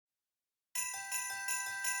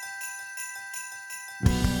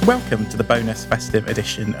Welcome to the bonus festive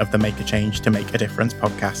edition of the Make a Change to Make a Difference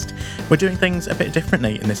podcast. We're doing things a bit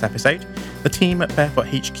differently in this episode. The team at Barefoot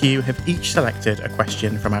HQ have each selected a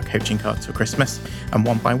question from our coaching cards for Christmas, and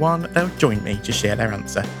one by one, they'll join me to share their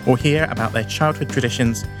answer. We'll hear about their childhood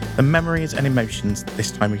traditions, the memories and emotions that this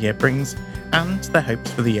time of year brings, and their hopes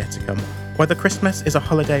for the year to come. Whether Christmas is a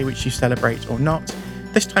holiday which you celebrate or not,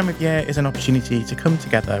 this time of year is an opportunity to come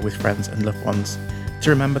together with friends and loved ones, to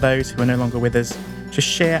remember those who are no longer with us, to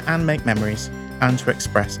share and make memories, and to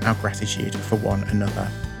express our gratitude for one another.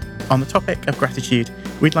 On the topic of gratitude,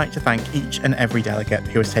 we'd like to thank each and every delegate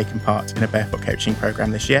who has taken part in a Barefoot coaching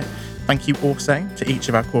programme this year. Thank you also to each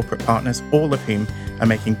of our corporate partners, all of whom are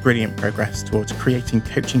making brilliant progress towards creating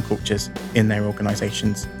coaching cultures in their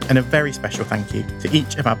organisations. And a very special thank you to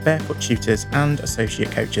each of our Barefoot tutors and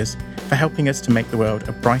associate coaches for helping us to make the world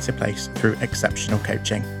a brighter place through exceptional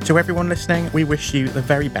coaching. To everyone listening, we wish you the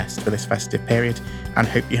very best for this festive period and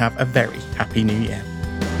hope you have a very happy new year.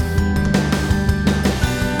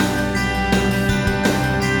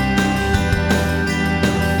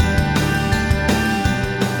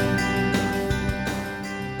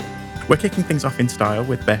 We're kicking things off in style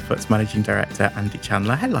with Barefoot's Managing Director, Andy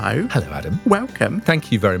Chandler. Hello. Hello, Adam. Welcome.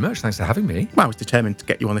 Thank you very much. Thanks for having me. Well, I was determined to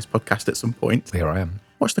get you on this podcast at some point. Here I am.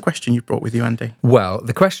 What's the question you brought with you, Andy? Well,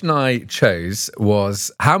 the question I chose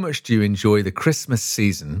was, how much do you enjoy the Christmas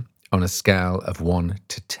season on a scale of 1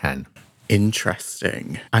 to 10?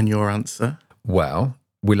 Interesting. And your answer? Well,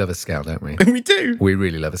 we love a scale, don't we? We do. We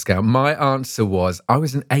really love a scale. My answer was, I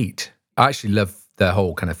was an 8. I actually love the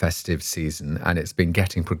whole kind of festive season, and it's been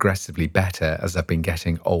getting progressively better as I've been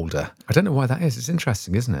getting older. I don't know why that is. It's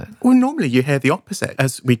interesting, isn't it? Well, normally you hear the opposite.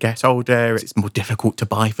 As we get older, it's more difficult to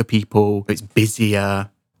buy for people. It's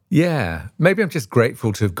busier. Yeah. Maybe I'm just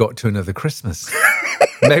grateful to have got to another Christmas.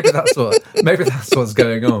 Maybe that's what's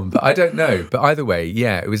going on, but I don't know. But either way,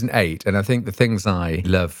 yeah, it was an 8. And I think the things I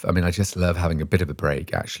love, I just love having a bit of a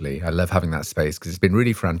break, actually. I love having that space because it's been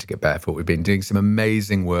really frantic at Barefoot. We've been doing some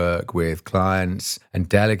amazing work with clients and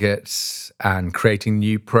delegates and creating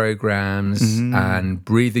new programs and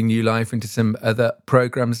breathing new life into some other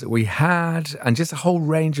programs that we had and just a whole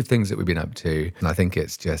range of things that we've been up to. And I think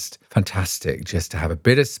it's just fantastic just to have a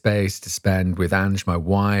bit of space to spend with Ange, my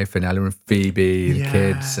wife, and Ella and Phoebe, the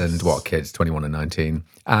kids, and what kids, 21 and 19,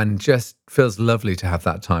 and just feels lovely to have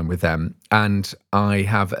that time with them. And I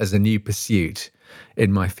have, as a new pursuit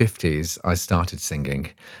in my 50s, I started singing.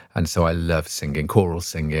 And so I love singing, choral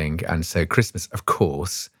singing. And so Christmas, of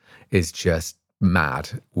course, is just mad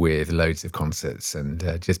with loads of concerts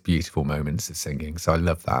and just beautiful moments of singing. So I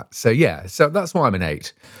love that. So yeah, so that's why I'm an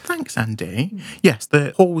 8. Thanks, Andy. Yes,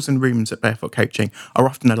 the halls and rooms at Barefoot Coaching are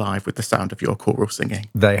often alive with the sound of your choral singing.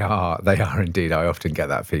 They are indeed. I often get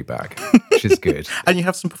that feedback, which is good. And you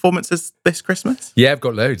have some performances this Christmas? Yeah, I've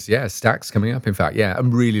got loads. Yeah, stacks coming up. In fact, yeah, I'm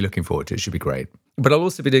really looking forward to it. It should be great. But I'll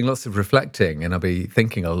also be doing lots of reflecting, and I'll be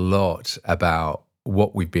thinking a lot about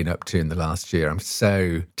what we've been up to in the last year. I'm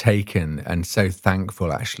so taken and so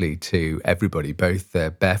thankful actually to everybody, both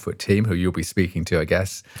the Barefoot team, who you'll be speaking to, I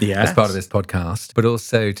guess, as part of this podcast, but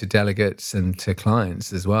also to delegates and to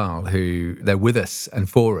clients as well, who they're with us and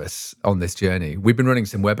for us on this journey. We've been running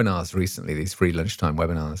some webinars recently, these free lunchtime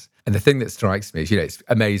webinars. And the thing that strikes me is, it's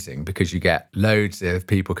amazing because you get loads of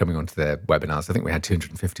people coming onto the webinars. I think we had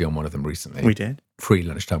 250 on one of them recently. We did. Free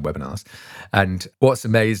lunchtime webinars. And what's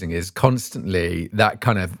amazing is constantly that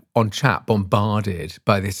kind of on chat bombarded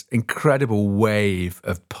by this incredible wave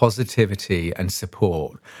of positivity and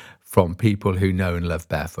support from people who know and love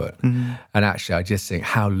Barefoot. And actually, I just think,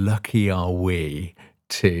 how lucky are we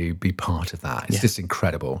to be part of that? It's just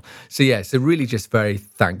incredible. So yeah, so really just very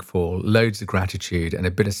thankful, loads of gratitude and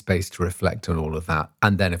a bit of space to reflect on all of that.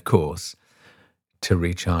 And then, of course, to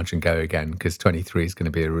recharge and go again, because 23 is going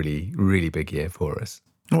to be a really, really big year for us.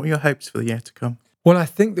 What are your hopes for the year to come? Well, I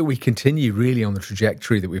think that we continue really on the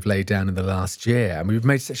trajectory that we've laid down in the last year. And we've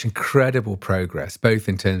made such incredible progress, both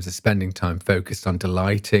in terms of spending time focused on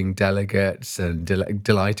delighting delegates and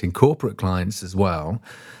delighting corporate clients as well.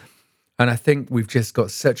 And I think we've just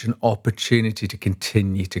got such an opportunity to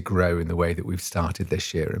continue to grow in the way that we've started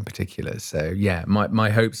this year in particular. So yeah,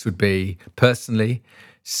 my hopes would be, personally,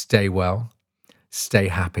 stay well, stay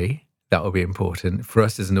happy. That will be important for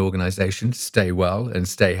us as an organisation. Stay well and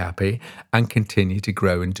stay happy and continue to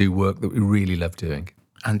grow and do work that we really love doing.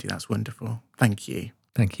 Andy, that's wonderful. Thank you.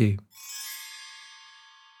 Thank you.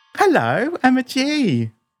 Hello, Emma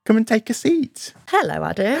G. Come and take a seat. Hello,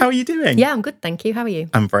 Adam. How are you doing? Yeah, I'm good, thank you. How are you?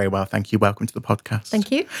 I'm very well, thank you. Welcome to the podcast.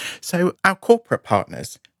 Thank you. So our corporate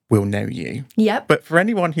partners will know you. Yep. But for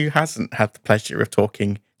anyone who hasn't had the pleasure of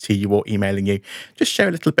talking to you or emailing you. Just share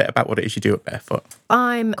a little bit about what it is you do at Barefoot.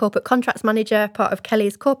 I'm corporate contracts manager, part of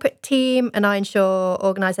Kelly's corporate team, and I ensure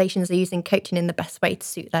organisations are using coaching in the best way to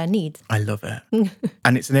suit their needs. I love it.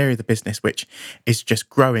 And it's an area of the business which is just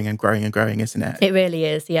growing and growing and growing, isn't it? It really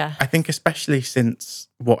is, yeah. I think especially since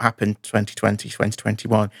what happened 2020,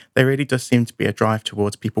 2021, there really does seem to be a drive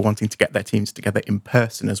towards people wanting to get their teams together in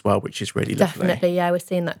person as well, which is really lovely. Definitely, yeah. We're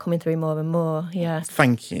seeing that coming through more and more, yeah.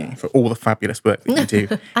 Thank you for all the fabulous work that you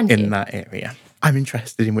do in that area. I'm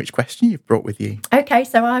interested in which question you've brought with you. Okay,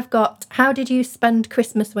 so I've got, how did you spend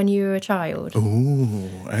Christmas when you were a child? Ooh,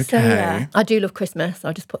 okay. So, yeah, I do love Christmas.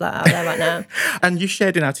 I'll just put that out there right now. And you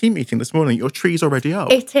shared in our team meeting this morning, your tree's already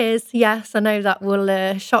up. It is, yes. I know that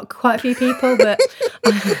will shock quite a few people, but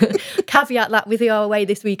caveat that with you are away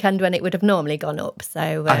this weekend when it would have normally gone up.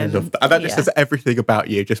 So I love that. That just says everything about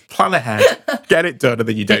you. Just plan ahead, get it done, and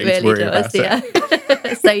then you don't need to worry about it.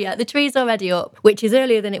 So, yeah, the tree's already up, which is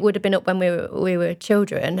earlier than it would have been up when we were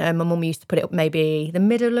children. My mum used to put it up maybe the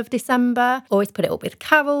middle of December, always put it up with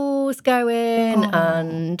carols going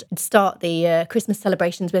and start the Christmas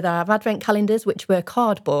celebrations with our advent calendars, which were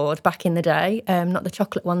cardboard back in the day, not the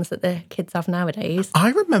chocolate ones that the kids have nowadays.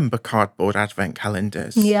 I remember cardboard advent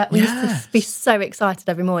calendars. Yeah, we used to be so excited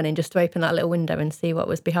every morning just to open that little window and see what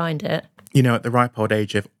was behind it. You know, at the ripe old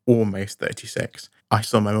age of almost 36, I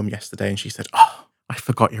saw my mum yesterday and she said, "Oh, I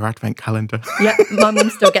forgot your advent calendar." Yeah, my mum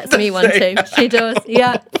still gets me one too. She does,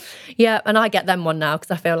 yeah. Yeah, and I get them one now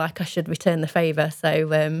because I feel like I should return the favour.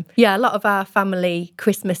 So, yeah, a lot of our family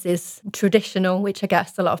Christmas is traditional, which I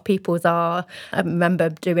guess a lot of people's are. I remember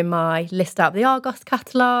doing my list out of the Argos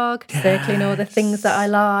catalogue, circling all the things that I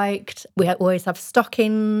liked. We always have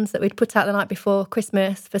stockings that we'd put out the night before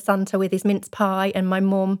Christmas for Santa with his mince pie, and my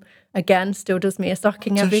mum, again, still does me a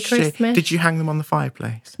stocking every Christmas. Did you hang them on the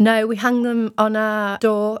fireplace? No, we hang them on our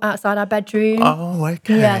door outside our bedroom. Oh,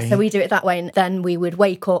 okay. Yeah, so we do it that way. And then we would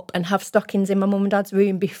wake up and have stockings in my mum and dad's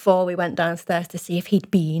room before we went downstairs to see if he'd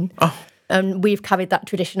been. Oh. And we've carried that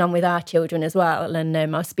tradition on with our children as well. And I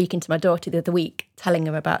was speaking to my daughter the other week, telling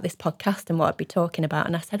her about this podcast and what I'd be talking about.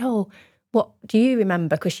 And I said, what do you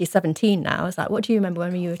remember? Because she's 17 now. I was like, what do you remember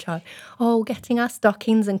when you were a child? Oh, getting our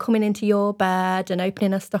stockings and coming into your bed and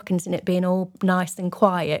opening our stockings and it being all nice and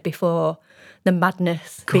quiet before the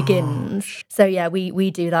madness begins. So, yeah,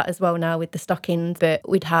 we do that as well now with the stockings. But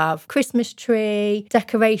we'd have Christmas tree,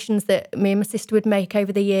 decorations that me and my sister would make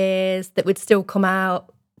over the years that would still come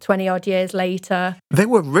out 20 odd years later. They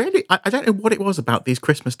were really, I don't know what it was about these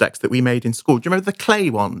Christmas decks that we made in school. Do you remember the clay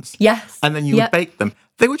ones? Yes. And then you would bake them.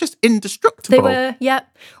 They were just indestructible. They were,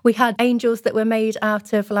 yep. We had angels that were made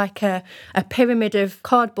out of like a pyramid of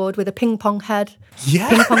cardboard with a ping pong head,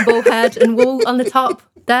 ping pong ball head and wool on the top.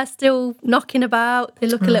 They're still knocking about. They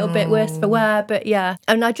look a little bit worse for wear, but yeah.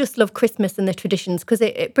 And I just love Christmas and the traditions because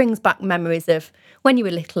it brings back memories of when you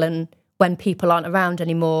were little and when people aren't around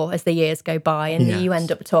anymore as the years go by, and you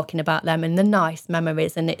end up talking about them and the nice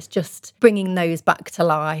memories, and it's just bringing those back to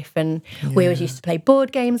life. And we always used to play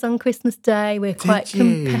board games on Christmas Day. We're quite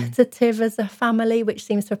competitive as a family, which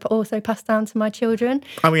seems to also pass down to my children.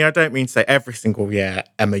 I mean, I don't mean to say every single year,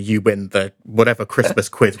 Emma, you win the whatever Christmas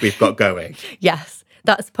quiz we've got going. Yes,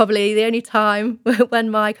 that's probably the only time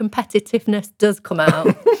when my competitiveness does come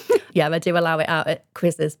out. Yeah, I do allow it out at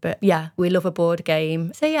quizzes, but yeah, we love a board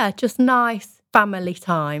game. So yeah, just nice family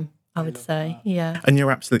time, I would say. Yeah. And you're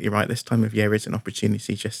absolutely right. This time of year is an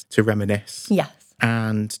opportunity just to reminisce. Yes.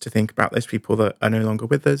 And to think about those people that are no longer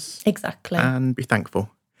with us. Exactly. And be thankful.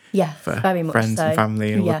 Yes, for very much friends so. and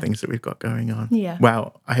family and all the things that we've got going on. Yeah.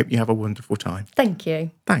 Well, I hope you have a wonderful time. Thank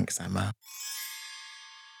you. Thanks, Emma.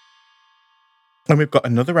 And we've got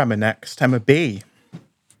another Emma next, Emma B.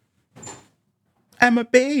 Emma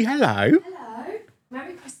B, hello. Hello.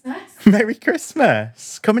 Merry Christmas. Merry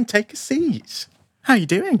Christmas. Come and take a seat. How are you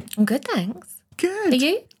doing? I'm good, thanks. Good. Are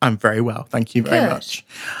you? I'm very well, thank you very much.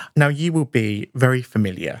 Now, you will be very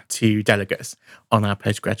familiar to delegates on our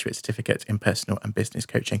postgraduate certificate in personal and business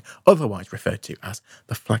coaching, otherwise referred to as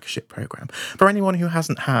the flagship programme. For anyone who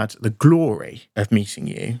hasn't had the glory of meeting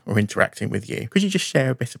you or interacting with you, could you just share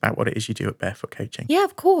a bit about what it is you do at Barefoot Coaching? Yeah,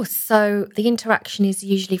 of course. So the interaction is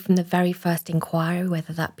usually from the very first inquiry,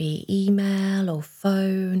 whether that be email or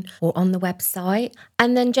phone or on the website.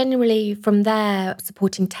 And then generally from there,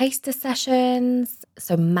 supporting taster sessions,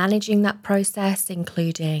 so managing that process,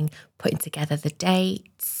 including putting together the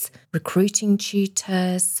dates, recruiting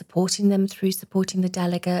tutors, supporting them through supporting the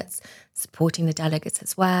delegates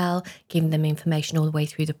as well, giving them information all the way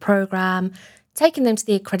through the programme, taking them to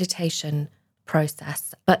the accreditation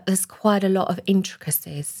process. But there's quite a lot of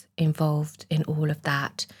intricacies involved in all of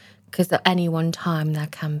that because at any one time there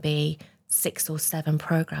can be 6 or 7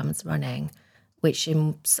 programs running, which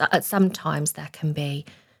sometimes there can be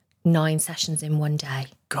 9 sessions in one day.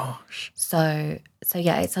 Gosh. So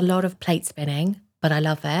yeah, it's a lot of plate spinning, but I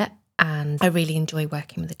love it. And I really enjoy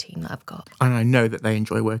working with the team that I've got. And I know that they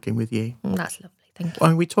enjoy working with you. That's lovely. Thank you. I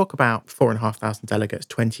mean, we talk about 4,500 delegates,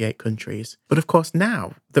 28 countries. But of course,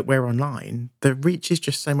 now that we're online, the reach is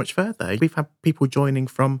just so much further. We've had people joining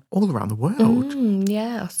from all around the world.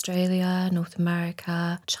 Yeah, Australia, North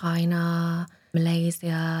America, China,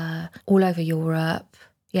 Malaysia, all over Europe.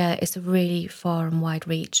 Yeah, it's a really far and wide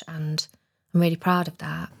reach, and I'm really proud of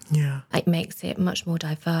that. Yeah. It makes it much more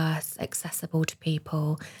diverse, accessible to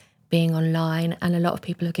people being online, and a lot of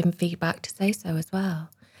people have given feedback to say so as well.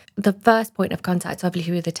 The first point of contact,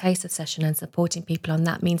 obviously, with the taster session and supporting people on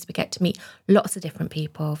that means we get to meet lots of different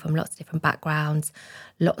people from lots of different backgrounds,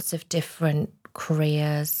 lots of different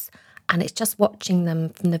careers. And it's just watching them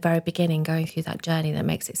from the very beginning going through that journey that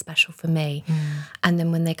makes it special for me. And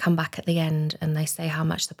then when they come back at the end and they say how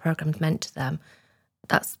much the program's meant to them,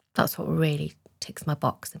 that's what really ticks my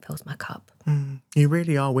box and fills my cup. You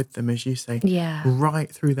really are with them, as you say, Yeah.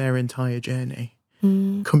 right through their entire journey.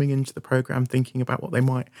 Coming into the programme, thinking about what they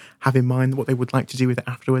might have in mind, what they would like to do with it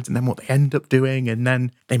afterwards, and then what they end up doing, and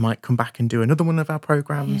then they might come back and do another one of our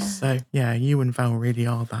programmes. Yeah. So, yeah, you and Val really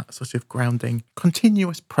are that sort of grounding,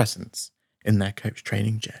 continuous presence in their coach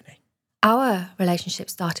training journey. Our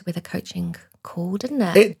relationship started with a coaching call, didn't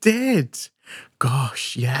it? It did.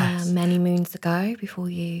 Gosh, yes. Many moons ago, before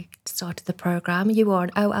you started the programme. You were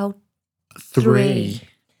on OL3. 3.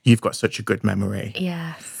 You've got such a good memory.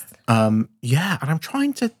 Yes. Yeah, and I'm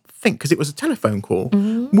trying to think, because it was a telephone call.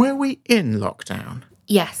 Were we in lockdown?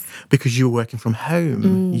 Yes. Because you were working from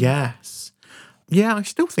home. Yes. Yeah, I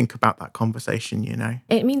still think about that conversation, you know.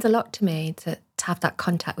 It means a lot to me to have that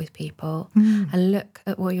contact with people and look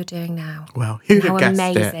at what you're doing now. Well, who'd have How guessed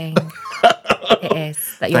amazing it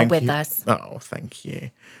is that you're Thank with you. us. Oh, thank you.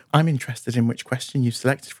 I'm interested in which question you've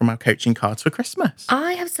selected from our coaching cards for Christmas.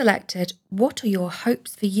 I have selected, what are your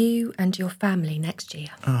hopes for you and your family next year?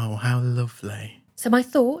 Oh, how lovely. So my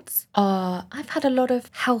thoughts are, I've had a lot of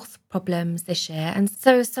health problems this year, and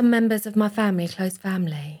so have some members of my family, close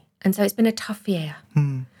family. And so it's been a tough year.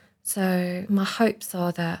 So my hopes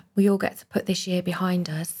are that we all get to put this year behind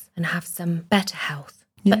us and have some better health,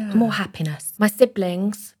 but more happiness. My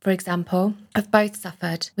siblings, for example, have both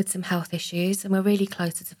suffered with some health issues, and we're really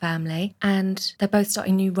close as a family, and they're both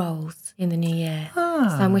starting new roles in the new year. So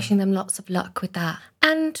I'm wishing them lots of luck with that.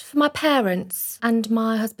 And for my parents and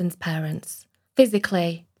my husband's parents,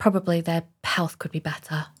 physically, probably their health could be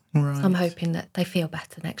better. Right. So I'm hoping that they feel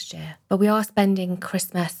better next year. But we are spending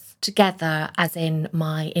Christmas together, as in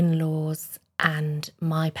my in-laws and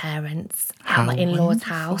my parents at my in-laws'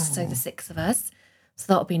 house, so the 6 of us. So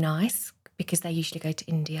that'll be nice, because they usually go to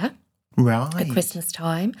India Right. at Christmas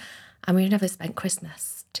time, and we've never spent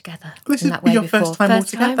Christmas together This in is that way your before. first time all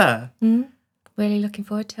together. Really looking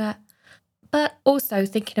forward to it. But also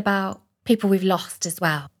thinking about people we've lost as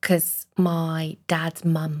well, because my dad's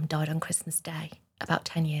mum died on Christmas Day about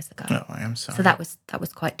 10 years ago. Oh, I am sorry. So that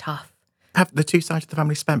was quite tough. Have the two sides of the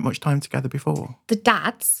family spent much time together before? The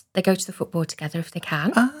dads, they go to the football together if they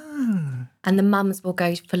can. And the mums will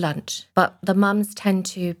go for lunch. But the mums tend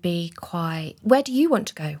to be quite, where do you want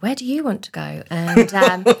to go? Where do you want to go?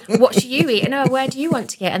 And what should you eat? And where do you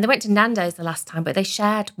want to get? And they went to Nando's the last time, but they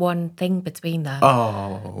shared one thing between them.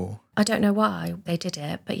 Oh. I don't know why they did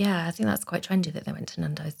it, but yeah, I think that's quite trendy that they went to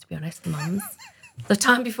Nando's, to be honest, the mums. The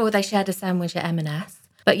time before they shared a sandwich at M&S.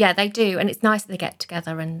 But yeah, they do. And it's nice that they get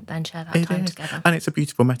together and then share that time together. And it's a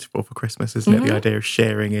beautiful metaphor for Christmas, isn't it? The idea of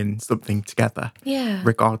sharing in something together. Yeah.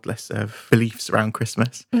 Regardless of beliefs around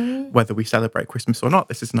Christmas. Whether we celebrate Christmas or not,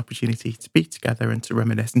 this is an opportunity to be together and to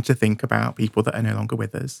reminisce and to think about people that are no longer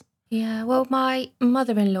with us. Yeah, well, my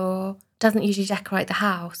mother-in-law doesn't usually decorate the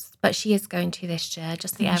house, but she is going to this year,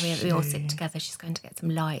 just the area that we all sit together. She's going to get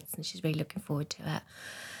some lights and she's really looking forward to it.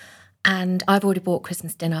 And I've already bought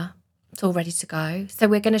Christmas dinner. It's all ready to go. So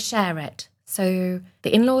we're going to share it. So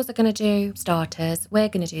the in-laws are going to do starters, we're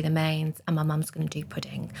going to do the mains, and my mum's going to do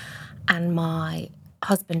pudding. And my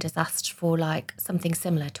husband has asked for like something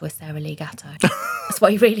similar to a Sara Lee gatto. That's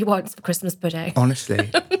what he really wants for Christmas pudding.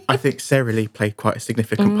 Honestly, I think SaraLee played quite a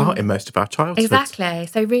significant part in most of our childhood. Exactly.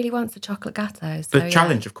 So he really wants a chocolate gatto. So, The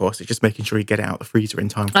challenge, of course, is just making sure you get it out of the freezer in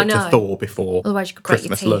time for it to thaw before Otherwise you could break your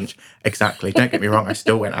Christmas teeth. lunch. Exactly. Don't get me wrong, I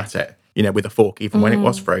still went at it, with a fork, even when it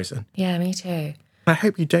was frozen. Yeah, me too. I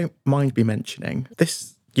hope you don't mind me mentioning,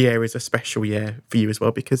 this year is a special year for you as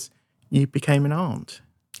well because you became an aunt.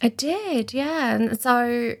 I did, yeah. And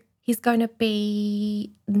so he's going to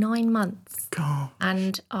be 9 months. God.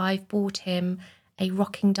 And I've bought him a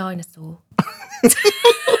rocking dinosaur.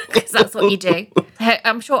 Because that's what you do.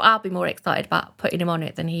 I'm sure I'll be more excited about putting him on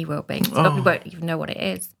it than he will be. So we won't even know what it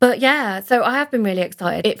is. But yeah, so I have been really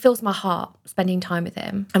excited. It fills my heart spending time with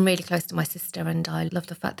him. I'm really close to my sister, and I love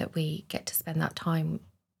the fact that we get to spend that time,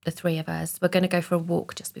 the three of us. We're going to go for a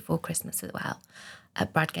walk just before Christmas as well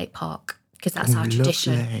at Bradgate Park, because that's our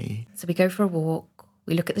tradition. So we go for a walk,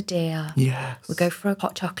 we look at the deer, we go for a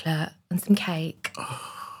hot chocolate and some cake.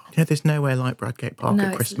 Yeah, there's nowhere like Bradgate Park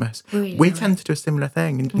at Christmas. Really we nice. tend to do a similar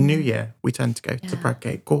thing. In New Year, we tend to go to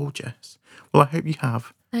Bradgate. Gorgeous. Well, I hope you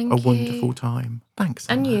have a wonderful time. Thanks,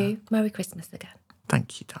 Emma. And you. Merry Christmas again.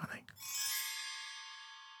 Thank you, darling.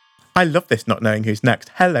 I love this not knowing who's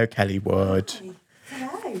next. Hello, Kelly Wood.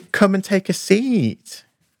 Hello. Come and take a seat.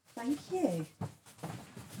 Thank you.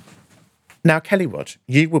 Now, Kelly Wood,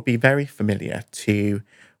 you will be very familiar to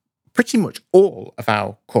pretty much all of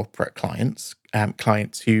our corporate clients,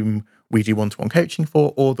 clients whom we do one-to-one coaching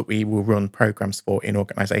for or that we will run programs for in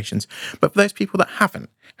organisations. But for those people that haven't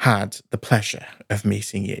had the pleasure of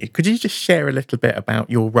meeting you, could you just share a little bit about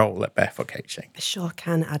your role at Barefoot Coaching? I sure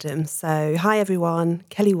can, Adam. So, hi everyone,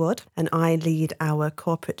 Kelly Wood, and I lead our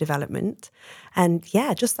corporate development. And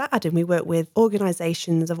yeah, just that, Adam, we work with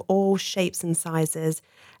organisations of all shapes and sizes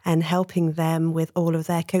and helping them with all of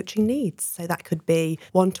their coaching needs. So that could be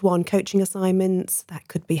one-to-one coaching assignments, that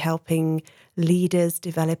could be helping leaders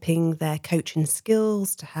developing their coaching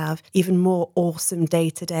skills to have even more awesome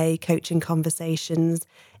day-to-day coaching conversations.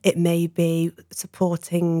 It may be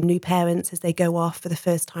supporting new parents as they go off for the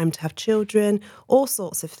first time to have children, all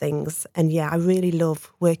sorts of things. And yeah, I really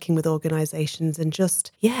love working with organisations and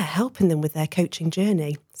just, helping them with their coaching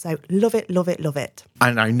journey. So love it, love it, love it.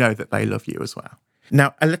 And I know that they love you as well.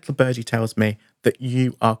 Now, a little birdie tells me that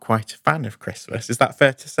you are quite a fan of Christmas. Is that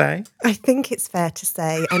fair to say? I think it's fair to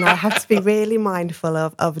say, and I have to be really mindful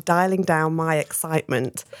of dialing down my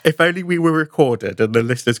excitement. If only we were recorded and the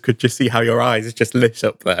listeners could just see how your eyes just lit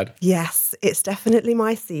up then. Yes, it's definitely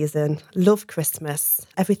my season. Love Christmas,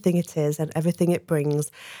 everything it is and everything it brings,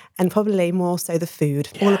 and probably more so the food.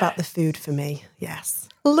 All about the food for me, yes.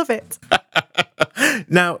 Love it.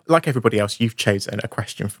 Now, like everybody else, you've chosen a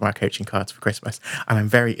question from our coaching cards for Christmas, and I'm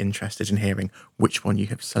very interested in hearing which one you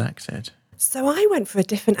have selected. So I went for a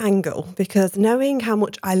different angle because knowing how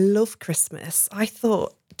much I love Christmas, I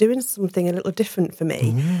thought doing something a little different for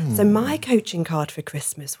me. So my coaching card for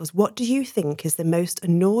Christmas was, what do you think is the most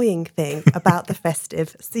annoying thing about the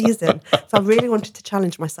festive season? So I really wanted to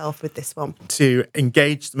challenge myself with this one. To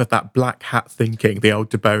engage some of that black hat thinking, the old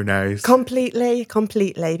de Bonos. Completely,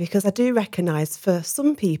 because I do recognise for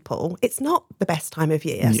some people, it's not the best time of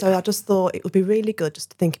year. Yeah. So I just thought it would be really good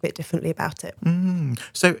just to think a bit differently about it.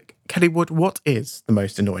 So, Kelly Wood, what is the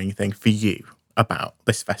most annoying thing for you about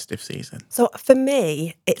this festive season? So for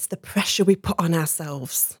me, it's the pressure we put on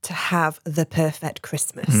ourselves to have the perfect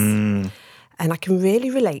Christmas. And I can really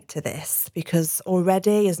relate to this because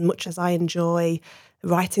already, as much as I enjoy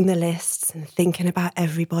writing the lists and thinking about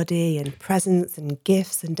everybody and presents and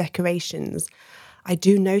gifts and decorations, I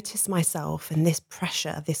do notice myself in this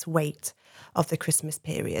pressure, this weight of the Christmas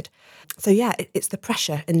period. So yeah, it's the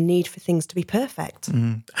pressure and need for things to be perfect.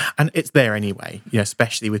 And it's there anyway,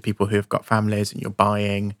 especially with people who have got families and you're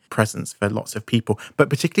buying presents for lots of people. But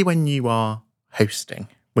particularly when you are hosting,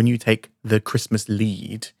 when you take the Christmas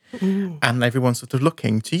lead and everyone's sort of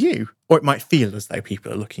looking to you, or it might feel as though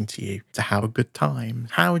people are looking to you to have a good time.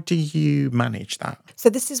 How do you manage that? So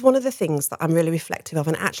this is one of the things that I'm really reflective of,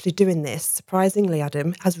 and actually doing this, surprisingly,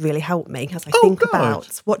 Adam, has really helped me as I think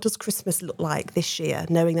about what does Christmas look like this year,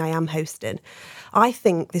 knowing I am hosting. I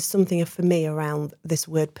think there's something for me around this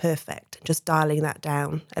word perfect, just dialing that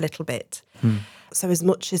down a little bit. So as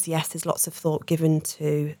much as, yes, there's lots of thought given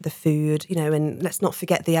to the food, and let's not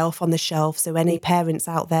forget the elf on the shelf. So any parents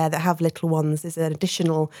out there that have little ones, there's an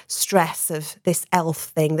additional stress of this elf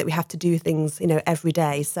thing that we have to do things, every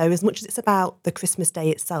day. So as much as it's about the Christmas day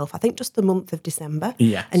itself, I think just the month of December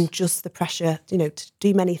and just the pressure, to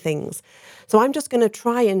do many things. So I'm just going to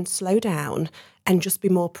try and slow down and just be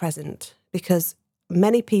more present, because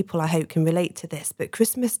many people, I hope, can relate to this, but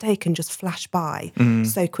Christmas Day can just flash by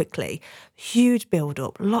so quickly. Huge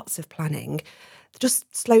build-up, lots of planning.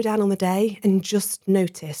 Just slow down on the day and just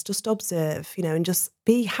notice, just observe, and just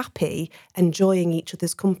be happy, enjoying each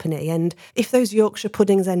other's company. And if those Yorkshire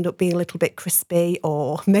puddings end up being a little bit crispy,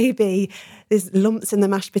 or maybe there's lumps in the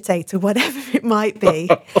mashed potato, whatever it might be,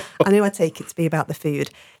 I know I take it to be about the food,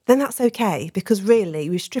 then that's okay, because really,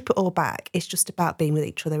 we strip it all back. It's just about being with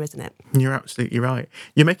each other, isn't it? You're absolutely right.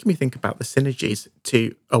 You're making me think about the synergies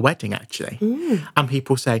to a wedding, actually. And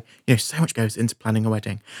people say, so much goes into planning a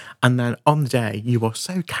wedding. And then on the day, you are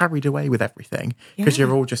so carried away with everything because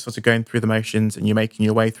you're all just sort of going through the motions and you're making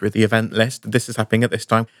your way through the event list. This is happening at this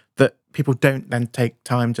time, that people don't then take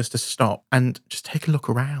time just to stop and just take a look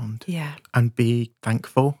around and be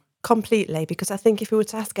thankful. Completely, because I think if we were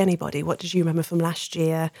to ask anybody, what did you remember from last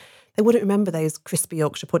year? They wouldn't remember those crispy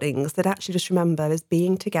Yorkshire puddings. They'd actually just remember us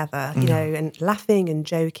being together, you know, and laughing and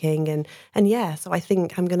joking. And yeah, so I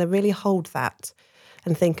think I'm going to really hold that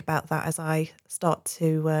and think about that as I start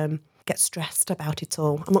to get stressed about it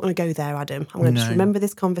all. I'm not going to go there, Adam. I'm going to just remember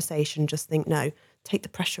this conversation, just think, no, take the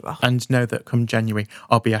pressure off. And know that come January,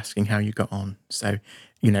 I'll be asking how you got on. So,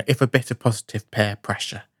 you know, if a bit of positive peer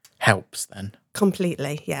pressure helps, then.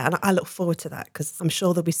 Completely, yeah. And I look forward to that because I'm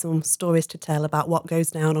sure there'll be some stories to tell about what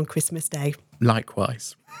goes down on Christmas Day.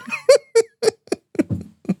 Likewise.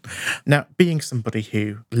 Now, being somebody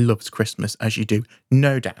who loves Christmas as you do,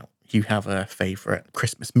 no doubt you have a favourite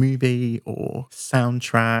Christmas movie or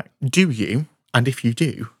soundtrack. Do you? And if you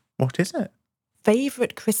do, what is it?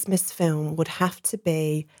 Favourite Christmas film would have to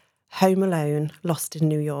be Home Alone, Lost in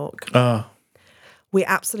New York. Oh. We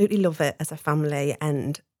absolutely love it as a family,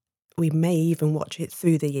 and we may even watch it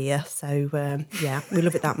through the year. So, yeah, we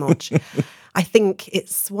love it that much. I think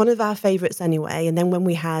it's one of our favourites anyway. And then when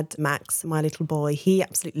we had Max, my little boy, he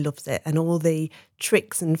absolutely loves it and all the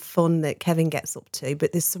tricks and fun that Kevin gets up to.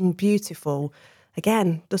 But there's some beautiful,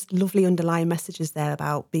 again, just lovely underlying messages there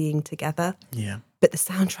about being together. Yeah. But the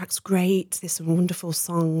soundtrack's great. There's some wonderful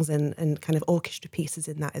songs and kind of orchestra pieces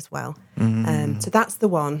in that as well. So that's the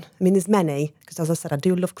one. I mean, there's many, because as I said, I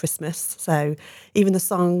do love Christmas. So even the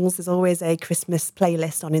songs, there's always a Christmas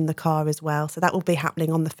playlist on in the car as well. So that will be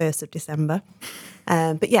happening on the 1st of December.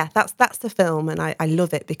 But yeah, that's the film. And I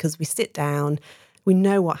love it because we sit down, we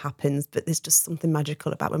know what happens, but there's just something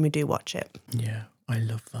magical about when we do watch it. Yeah, I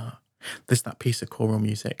love that. There's that piece of choral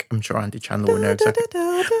music. I'm sure Andy Chandler will know exactly.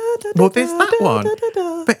 Well, there's that one.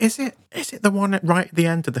 But is it the one right at the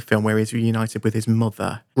end of the film where he's reunited with his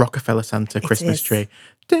mother? Rockefeller Center, Christmas Tree.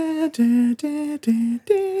 That's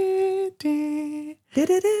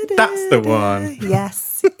the one.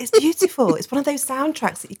 Yes. It's beautiful. It's one of those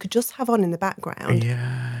soundtracks that you could just have on in the background.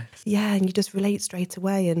 Yes. Yeah, and you just relate straight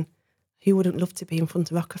away. And who wouldn't love to be in front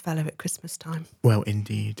of Rockefeller at Christmas time? Well,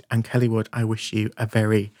 indeed. And Kelly Wood, I wish you a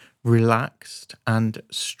very relaxed and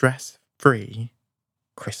stress-free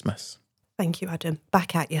Christmas. Thank you, Adam.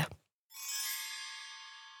 Back at you.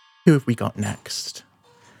 Who have we got next?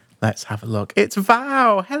 Let's have a look. It's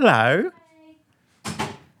Val. Hello. How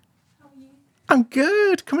are you? I'm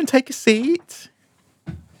good. Come and take a seat.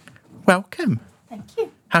 Welcome. Thank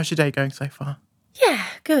you. How's your day going so far? Yeah,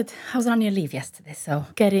 good. I was on your leave yesterday, so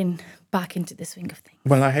getting back into the swing of things.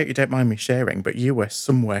 Well, I hope you don't mind me sharing, but you were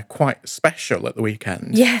somewhere quite special at the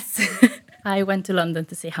weekend. Yes. I went to London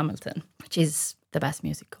to see Hamilton, which is the best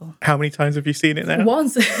musical. How many times have you seen it now?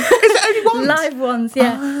 Once. Is it only once? Live once,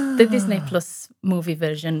 yeah. The Disney Plus movie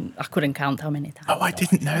version, I couldn't count how many times. Oh, I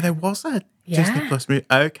didn't know there was a Yeah. Disney Plus movie.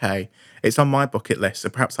 Okay. It's on my bucket list, so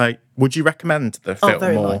perhaps would you recommend the film Oh,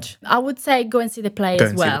 very more? much. I would say go and see the play Go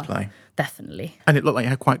as and see the well. play. Definitely. And it looked like you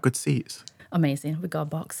had quite good seats. Amazing. We got a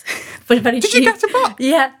box. But very Did cheap. you get a box?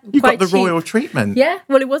 Yeah. You quite got the cheap. royal treatment. Yeah,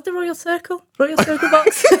 well, it was the Royal Circle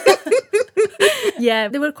box. Yeah,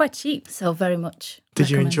 they were quite cheap, so very much. Did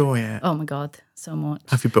you recommend. enjoy it? Oh my God, so much.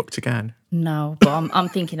 Have you booked again? No, but I'm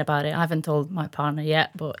thinking about it. I haven't told my partner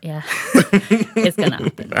yet, but yeah, it's going to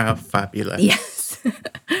happen. Oh, fabulous. Yes.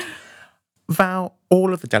 Val,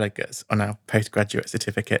 all of the delegates on our postgraduate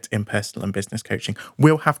certificate in personal and business coaching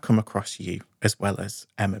will have come across you as well as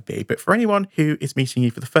Emma B. But for anyone who is meeting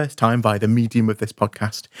you for the first time by the medium of this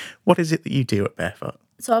podcast, what is it that you do at Barefoot?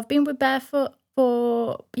 So I've been with Barefoot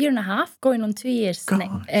for a year and a half, going on 2 years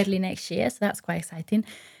early next year. So that's quite exciting.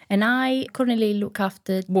 And I currently look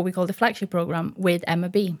after what we call the flagship program with Emma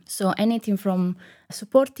B. So anything from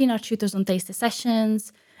supporting our tutors on taster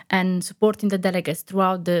sessions and supporting the delegates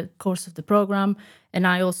throughout the course of the program. And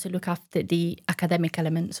I also look after the academic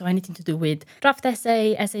element. So anything to do with draft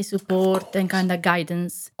essay support, and kind of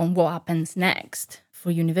guidance on what happens next for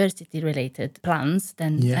university-related plans,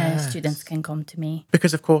 then students can come to me.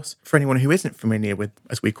 Because, of course, for anyone who isn't familiar with,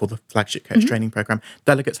 as we call the flagship coach training programme,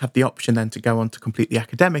 delegates have the option then to go on to complete the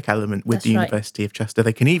academic element with That's the right. University of Chester.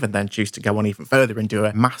 They can even then choose to go on even further and do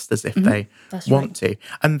a master's if they That's want to.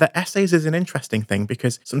 And the essays is an interesting thing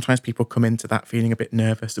because sometimes people come into that feeling a bit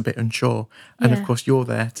nervous, a bit unsure. And, of Yeah. course, you're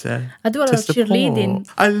there to I do a lot to of support. cheerleading.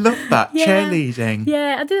 I love that, Yeah. cheerleading.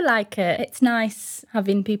 Yeah, I do like it. It's nice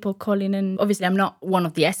having people calling, and obviously I'm not one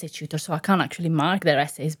of the essay tutors, so I can't actually mark their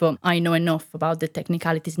essays, but I know enough about the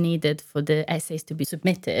technicalities needed for the essays to be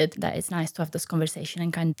submitted that it's nice to have this conversation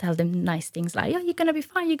and kind of tell them nice things like, you're going to be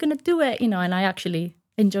fine, you're going to do it, and I actually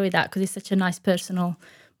enjoy that because it's such a nice personal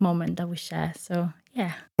moment that we share. So,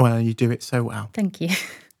 yeah. Well, you do it so well. Thank you.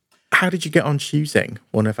 How did you get on choosing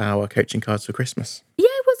one of our coaching cards for Christmas? Yeah,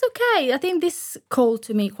 it was okay. I think this called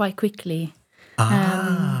to me quite quickly.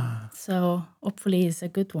 So hopefully it's a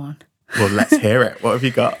good one. Well, let's hear it. What have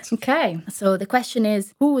you got? Okay, so the question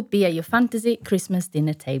is, who would be at your fantasy Christmas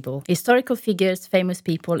dinner table? Historical figures, famous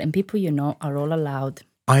people, and people you know are all allowed.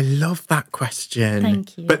 I love that question.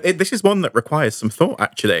 Thank you. But this is one that requires some thought,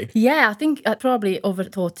 actually. Yeah, I think I probably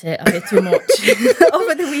overthought it a bit too much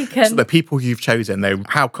over the weekend. So the people you've chosen, though,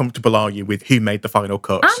 how comfortable are you with who made the final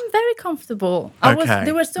cut? I'm very comfortable. Okay.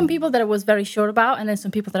 There were some people that I was very sure about, and then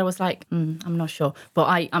some people that I was like, I'm not sure. But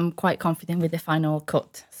I'm quite confident with the final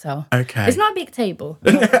cut. So Okay. It's not a big table.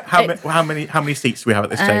 How many seats do we have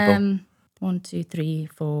at this table? 1, 2, 3,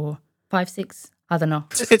 4, 5, 6. I don't know.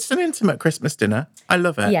 It's an intimate Christmas dinner. I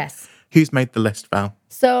love it. Yes. Who's made the list, Val?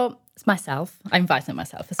 So it's myself. I invited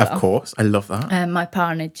myself as well. Of course. I love that. My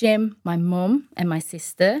partner, Jim, my mum, and my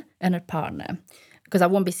sister, and her partner. Because I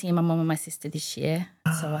won't be seeing my mum and my sister this year.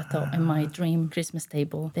 So I thought in my dream Christmas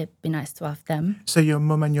table, it'd be nice to have them. So your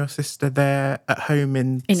mum and your sister, they're at home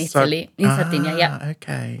in Italy, in Sardinia, yeah.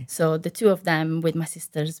 Okay. So the two of them with my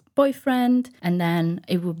sister's boyfriend. And then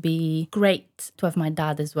it would be great to have my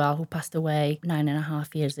dad as well, who passed away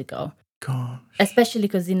 9.5 years ago. Gosh. Especially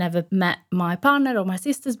because he never met my partner or my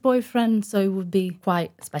sister's boyfriend. So it would be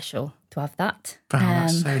quite special to have that. Wow,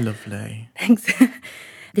 that's so lovely. Thanks.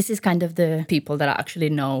 This is kind of the people that I actually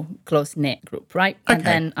know, close-knit group, right? Okay. And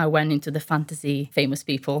then I went into the fantasy famous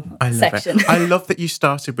people I love section. it. I love that you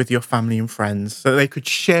started with your family and friends so they could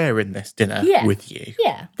share in this dinner with you.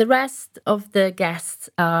 Yeah. The rest of the guests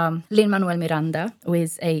are Lin-Manuel Miranda, who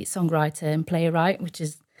is a songwriter and playwright, which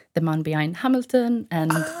is the man behind Hamilton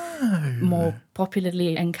and more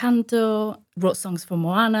popularly Encanto, wrote songs for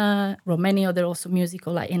Moana, wrote many other also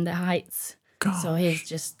musical like In the Heights. Gosh. So he's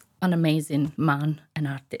just an amazing man and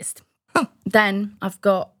artist. Huh. Then I've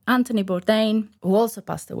got Anthony Bourdain, who also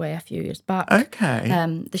passed away a few years back. Okay.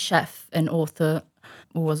 The chef and author,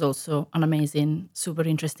 who was also an amazing, super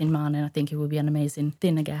interesting man, and I think he would be an amazing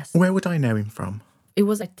dinner guest. Where would I know him from? He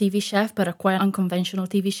was a TV chef, but a quite unconventional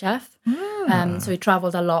TV chef. So he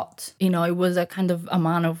traveled a lot. He was a kind of a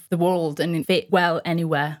man of the world and he fit well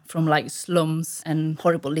anywhere, from like slums and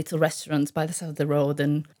horrible little restaurants by the side of the road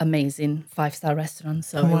and amazing 5-star restaurants.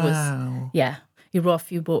 So it was, he wrote a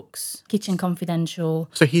few books, Kitchen Confidential.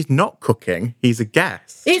 So he's not cooking, he's a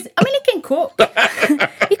guest. He can cook.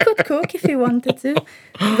 He could cook if he wanted to.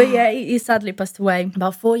 But yeah, he sadly passed away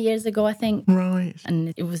about 4 years ago, I think. Right.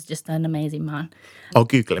 And it was just an amazing man. I'll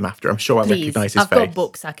Google him after. I'm sure I'll Please, recognise his I've face. got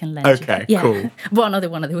books I can lend you. Okay, Yeah. cool. Well, another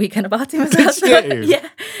one of the weekend about him as well. Did you? Yeah.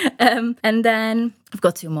 And then I've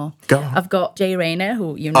got two more. Go on. I've got Jay Rayner,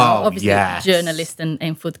 who obviously yes. journalist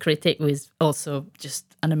and food critic, who is also just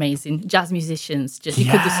an amazing jazz musician. He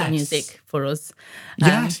could do some music for us.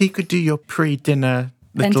 Yes, he could do your pre-dinner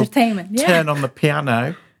little Entertainment, yeah. turn on the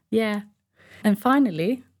piano. Yeah. And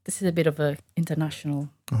finally, this is a bit of an international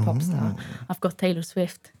pop star. I've got Taylor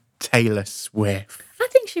Swift. Taylor Swift. I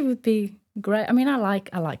think she would be great. I mean, I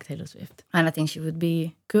like Taylor Swift. And I think she would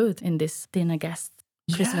be good in this dinner guest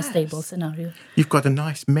Christmas table scenario. You've got a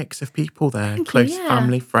nice mix of people there. Thank Close you, yeah.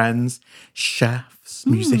 family, friends, chefs,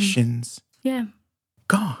 musicians. Yeah.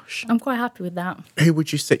 Gosh. I'm quite happy with that. Who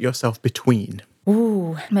would you sit yourself between?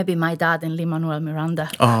 Ooh, maybe my dad and Lin-Manuel Miranda.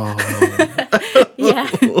 Oh. Yeah.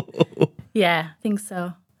 Yeah, I think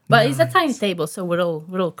so. But it's a tiny table, so we're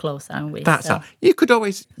all close, aren't we? That's so. how you could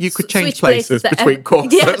change Switch places between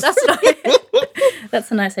courses. Yeah, that's right.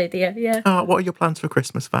 That's a nice idea, yeah. What are your plans for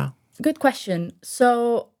Christmas, Val? Good question.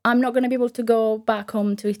 So I'm not going to be able to go back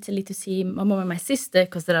home to Italy to see my mum and my sister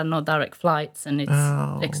because there are no direct flights and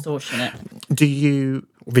it's extortionate. Do you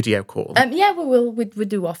video call? Yeah, we will. We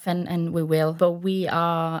do often and we will. But me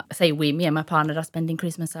and my partner are spending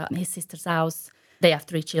Christmas at his sister's house. They have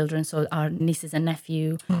 3 children, so our nieces and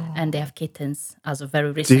nephew, and they have kittens as of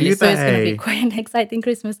very recently. Do so it's going to they? be quite an exciting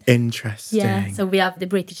Christmas. Interesting. Yeah, so we have the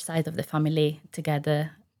British side of the family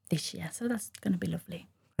together this year. So that's going to be lovely.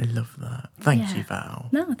 I love that. Thank you, Val.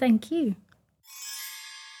 No, thank you.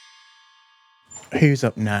 Who's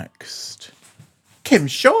up next? Kim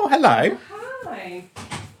Shaw, hello. Hi.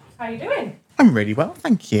 How are you doing? I'm really well,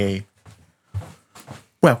 thank you.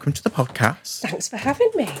 Welcome to the podcast. Thanks for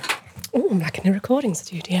having me. Oh, I'm like in a recording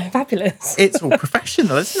studio. Fabulous. It's all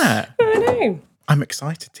professional, isn't it? I know. I'm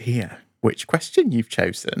excited to hear. which question you've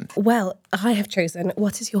chosen. Well, I have chosen,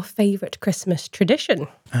 what is your favourite Christmas tradition?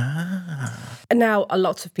 And now, a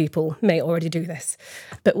lot of people may already do this,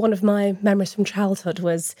 but one of my memories from childhood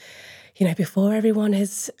was, you know, before everyone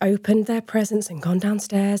has opened their presents and gone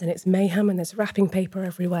downstairs and it's mayhem and there's wrapping paper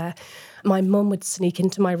everywhere, my mum would sneak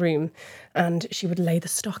into my room and she would lay the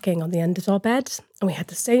stocking on the end of our bed. And we had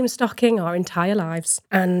the same stocking our entire lives.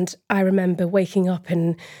 And I remember waking up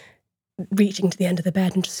and reaching to the end of the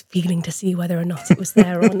bed and just feeling to see whether or not it was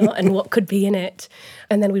there or not and what could be in it.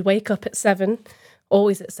 And then we'd wake up at 7,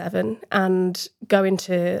 always at 7, and go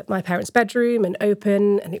into my parents' bedroom and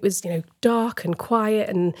open, and it was, you know, dark and quiet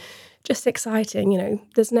and just exciting. You know,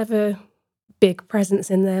 there's never big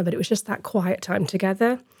presents in there, but it was just that quiet time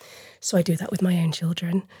together. So I do that with my own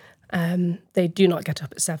children. They do not get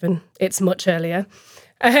up at 7. It's much earlier.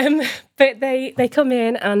 But they come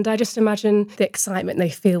in, and I just imagine the excitement they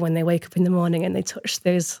feel when they wake up in the morning and they touch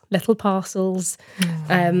those little parcels.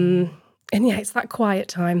 And yeah, it's that quiet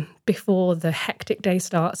time before the hectic day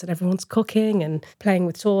starts and everyone's cooking and playing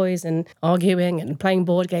with toys and arguing and playing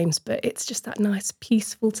board games. But it's just that nice,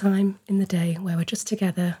 peaceful time in the day where we're just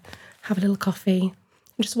together, have a little coffee,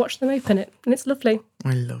 and just watch them open it. And it's lovely.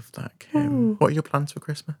 I love that, Kim. What are your plans for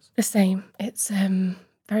Christmas? The same. It's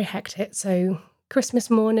very hectic. So Christmas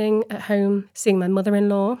morning at home, seeing my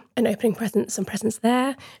mother-in-law and opening presents and presents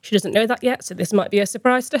there. She doesn't know that yet, so this might be a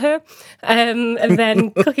surprise to her. And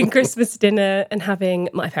then cooking Christmas dinner and having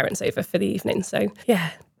my parents over for the evening. So yeah,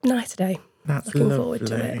 nice day. That's Looking lovely. forward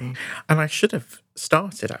to it. And I should have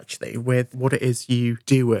started actually with what it is you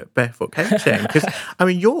do at Barefoot Coaching, because I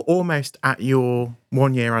mean you're almost at your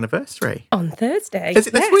 1-year anniversary. On Thursday. Is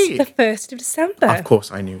it this week? The 1st of December. Of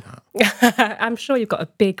course I knew that. I'm sure you've got a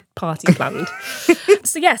big party planned.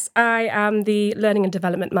 So yes, I am the Learning and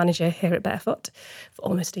Development Manager here at Barefoot for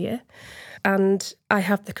almost a year. And I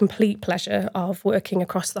have the complete pleasure of working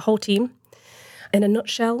across the whole team. In a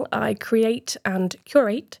nutshell, I create and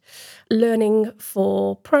curate learning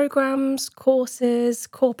for programs, courses,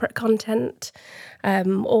 corporate content,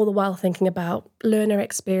 all the while thinking about learner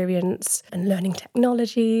experience and learning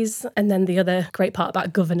technologies. And then the other great part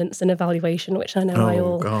about governance and evaluation, which I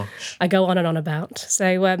know I go on and on about. So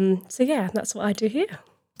yeah, that's what I do here.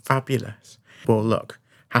 Fabulous. Well, look,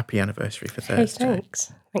 happy anniversary for Thursday. Hey,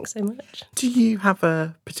 thanks. Thanks so much. Do you have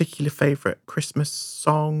a particular favourite Christmas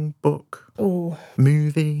song, book, Oh,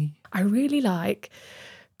 movie? I really like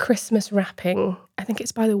Christmas Wrapping. I think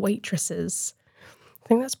it's by the Waitresses. I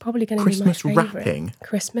think that's probably going to be my Christmas favourite. wrapping?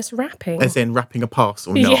 Christmas Wrapping. As in wrapping a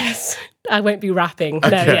parcel, not? Yes, I won't be rapping. No,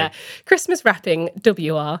 Okay. yeah. Christmas Wrapping,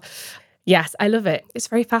 WR. Yes, I love it. It's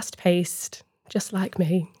very fast-paced, just like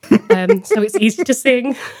me. So it's easy to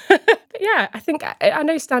sing. But yeah, I think I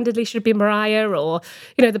know standardly should be Mariah or,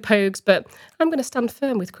 you know, the Pogues, but I'm going to stand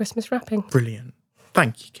firm with Christmas Wrapping. Brilliant.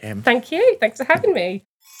 Thank you, Kim. Thank you. Thanks for having me.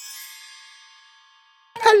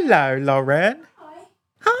 Hello, Lauren.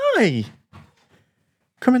 Hi.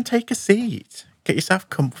 Come and take a seat. Get yourself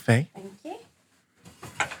comfy. Thank you.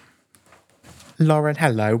 Lauren,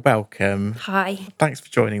 hello, welcome. Hi. Thanks for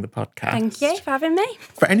joining the podcast. Thank you for having me.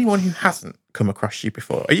 For anyone who hasn't come across you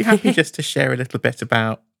before, are you happy just to share a little bit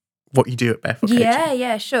about what you do at Barefoot Coaching?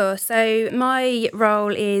 Yeah, sure. So my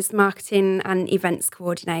role is marketing and events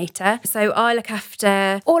coordinator. So I look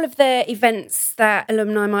after all of the events that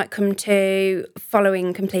alumni might come to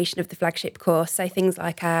following completion of the flagship course. So things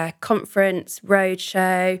like a conference,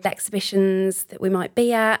 roadshow, exhibitions that we might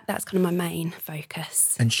be at. That's kind of my main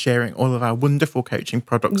focus. And sharing all of our wonderful coaching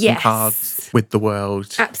products and Yes. cards with the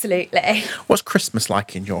world. Absolutely. What's Christmas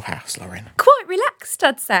like in your house, Lauren? Quite relaxed,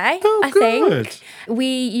 I'd say. Oh, I good. think. We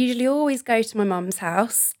usually always go to my mum's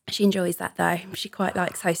house. She enjoys that though. She quite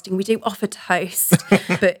likes hosting. We do offer to host,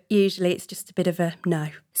 but usually it's just a bit of a no.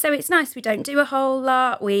 So it's nice. We don't do a whole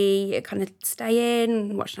lot. We kind of stay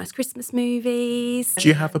in, watch nice Christmas movies. Do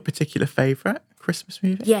you have a particular favourite Christmas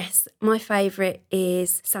movie? Yes, my favourite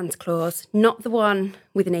is Santa Claus. Not the one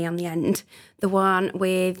with an E on the end. The one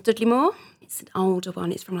with Dudley Moore. It's an older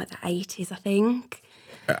one. It's from like the 80s, I think.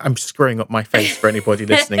 I'm screwing up my face for anybody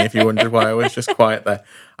listening if you wondered why I was just quiet there.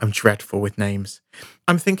 I'm dreadful with names.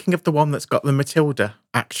 I'm thinking of the one that's got the Matilda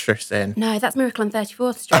actress in. No, that's Miracle on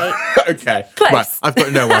 34th Street. Okay. Close. Right, I've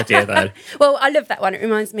got no idea then. Well, I love that one. It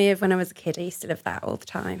reminds me of when I was a kid. I used to love that all the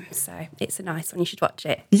time. So it's a nice one. You should watch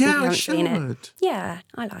it. if you Yeah, I haven't seen it. should. Yeah,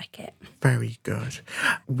 I like it. Very good.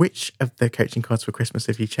 Which of the coaching cards for Christmas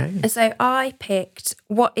have you chosen? So I picked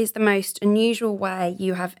what is the most unusual way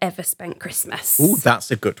you have ever spent Christmas. Ooh,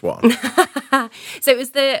 that's a good one. So it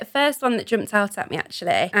was the first one that jumped out at me,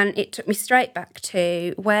 actually. And it took me straight back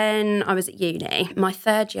to when I was at uni. My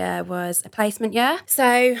third year was a placement year. So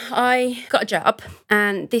I got a job,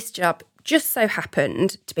 and this job just so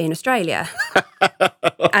happened to be in Australia,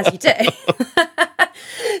 as you do.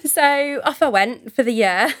 So off I went for the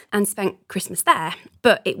year and spent Christmas there.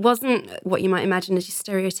 But it wasn't what you might imagine as your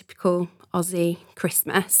stereotypical Aussie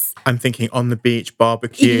Christmas. I'm thinking on the beach,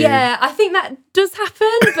 barbecue. Yeah, I think that does happen,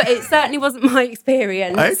 but it certainly wasn't my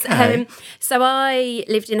experience. Okay. So I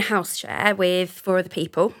lived in a house share with 4 other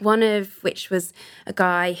people, one of which was a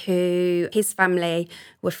guy who, his family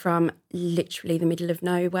were from literally the middle of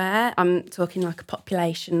nowhere. I'm talking like a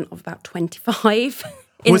population of about 25.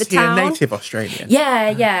 Was he a native Australian?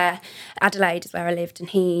 Yeah. Adelaide is where I lived, and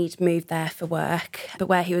he'd moved there for work. But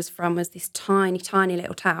where he was from was this tiny, tiny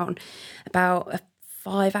little town, about a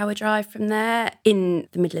 5-hour drive from there, in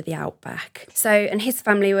the middle of the outback. So, and his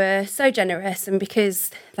family were so generous, and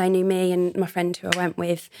because they knew me and my friend who I went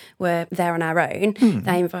with were there on our own,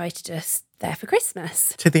 they invited us there for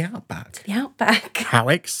Christmas. To the outback? The outback. How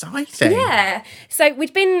exciting. Yeah. So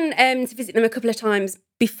we'd been to visit them a couple of times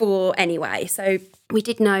before anyway, so we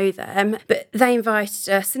did know them, but they invited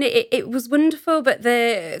us, and it was wonderful. But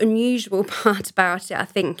the unusual part about it, I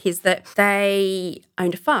think, is that they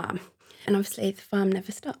owned a farm. And obviously the farm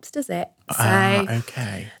never stops, does it?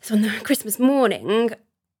 Okay. So on the Christmas morning,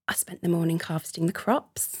 I spent the morning harvesting the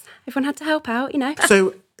crops. Everyone had to help out, you know.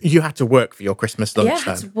 So you had to work for your Christmas lunch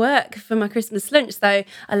I had to work for my Christmas lunch. So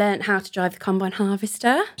I learned how to drive the combine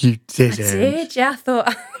harvester. You didn't? I did, yeah.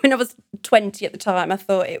 I was 20 at the time. I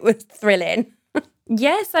thought it was thrilling.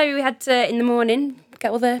 Yeah, so we had to, in the morning,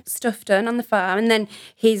 get all the stuff done on the farm. And then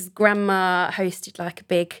his grandma hosted like a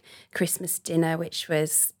big Christmas dinner, which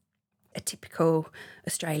was a typical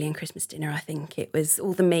Australian Christmas dinner, I think. It was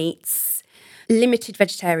all the meats, limited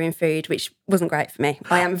vegetarian food, which wasn't great for me.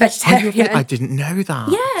 I am a vegetarian. I didn't know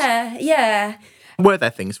that. Yeah. Were there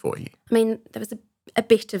things for you? I mean, there was a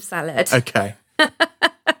bit of salad. Okay.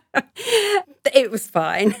 It was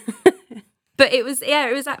fine. But it was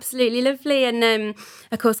absolutely lovely. And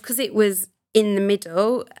of course, because it was in the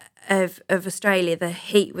middle of Australia, the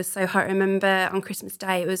heat was so hot. I remember on Christmas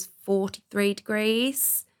Day, it was 43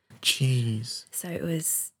 degrees. Jeez. So it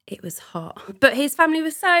was hot. But his family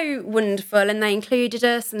was so wonderful, and they included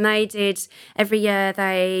us, and they did, every year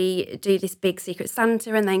they do this big Secret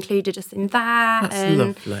Santa, and they included us in that. That's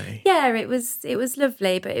lovely. Yeah, it was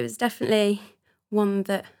lovely, but it was definitely one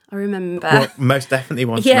that I remember. Well, most definitely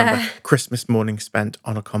one to remember. Christmas morning spent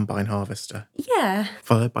on a combine harvester. Yeah.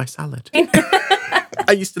 Followed by salad.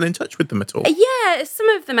 Are you still in touch with them at all? Yeah, some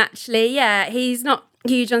of them actually, yeah. He's not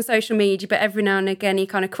huge on social media, but every now and again he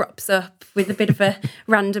kind of crops up with a bit of a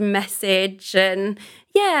random message, and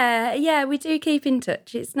yeah, we do keep in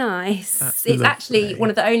touch. It's nice. That's it's lovely. actually one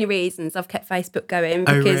of the only reasons I've kept Facebook going,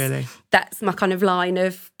 because really? That's my kind of line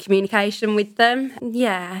of communication with them.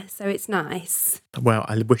 Yeah, so it's nice. Well,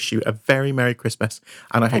 I wish you a very Merry Christmas,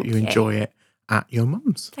 and I hope you enjoy it at your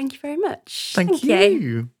mum's. Thank you very much. Thank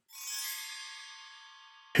you.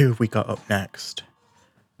 Who have we got up next?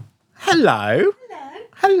 Hello.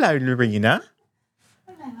 Hello, Lorena.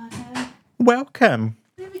 Hello, Adam. Welcome.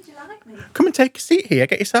 Where would you like me? Come and take a seat here.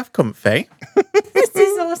 Get yourself comfy. This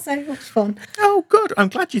is also much fun. Oh, good. I'm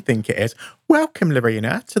glad you think it is. Welcome,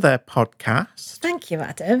 Lorena, to the podcast. Thank you,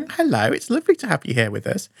 Adam. Hello. It's lovely to have you here with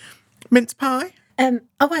us. Mince pie?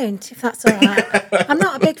 I won't, if that's all right. I'm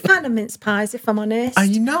not a big fan of mince pies, if I'm honest. Are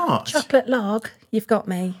you not? Chocolate log, you've got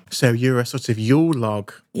me. So you're a sort of Yule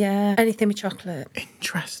log. Yeah, anything with chocolate.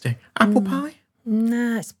 Interesting. Apple pie?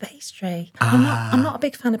 No, it's pastry. I'm not a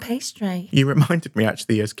big fan of pastry. You reminded me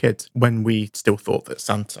actually as kids when we still thought that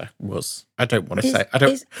Santa was, I don't want to say, I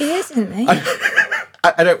don't. He is, isn't he?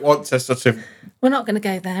 I don't want to sort of. We're not going to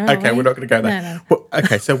go there, are Okay, we? we're not going to go there. No. Well,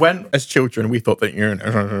 okay, so when, as children, we thought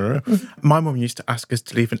that, my mum used to ask us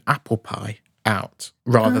to leave an apple pie out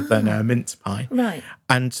rather than a mince pie. Right.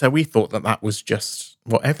 And so we thought that was just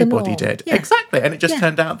what everybody norm. did. Yeah. Exactly. And it just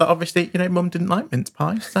turned out that obviously, mum didn't like mince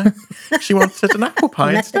pies, so she wanted an apple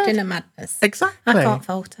pie Method instead. in a madness. Exactly. I can't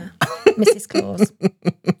fault her. Mrs. Claus.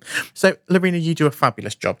 So, Lorena, you do a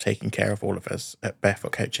fabulous job taking care of all of us at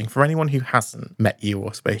Barefoot Coaching. For anyone who hasn't met you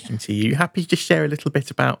or spoken to you, happy to share a little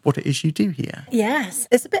bit about what it is you do here? Yes,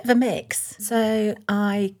 it's a bit of a mix. So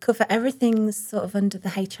I cover everything sort of under the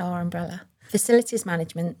HR umbrella. Facilities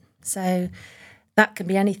management. So that can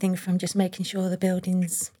be anything from just making sure the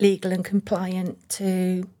building's legal and compliant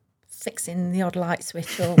to fixing the odd light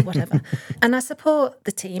switch or whatever. And I support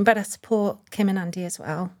the team, but I support Kim and Andy as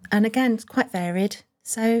well. And again, it's quite varied.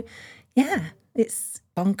 So, yeah, It's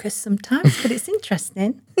bonkers sometimes, but it's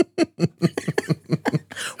interesting.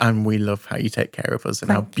 And we love how you take care of us and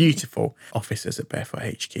our beautiful officers at Barefoot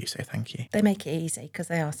HQ, so thank you. They make it easy because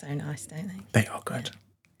they are so nice, don't they? They are good.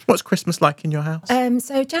 What's Christmas like in your house?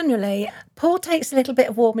 So generally, Paul takes a little bit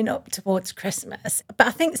of warming up towards Christmas, but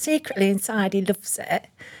I think secretly inside he loves it.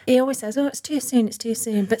 He always says, "Oh, it's too soon,"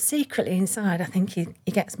 but secretly inside I think he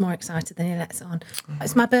gets more excited than he lets on.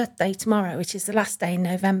 It's my birthday tomorrow, which is the last day in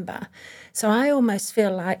November. So I almost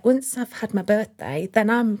feel like once I've had my birthday, then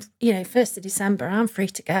I'm, 1st of December, I'm free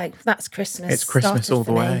to go. That's Christmas. It's Christmas started all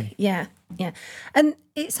the for me. way. Yeah. And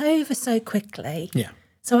it's over so quickly. Yeah.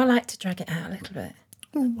 So I like to drag it out a little bit.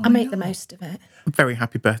 I make the most of it. Very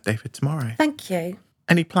happy birthday for tomorrow. Thank you.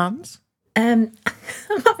 Any plans? I'm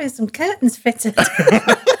having some curtains fitted.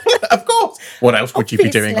 Of course. What else would you be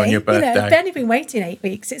doing on your birthday? I've only been waiting 8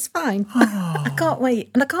 weeks. It's fine. I can't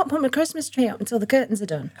wait. And I can't put my Christmas tree up until the curtains are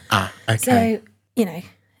done. Okay. So,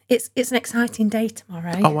 it's an exciting day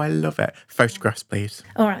tomorrow. Oh, I love it. Photographs, please.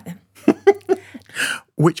 All right, then.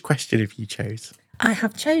 Which question have you chose? I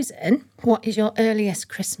have chosen, what is your earliest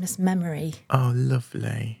Christmas memory? Oh,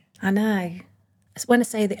 lovely. I know. When I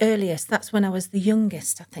say the earliest, that's when I was the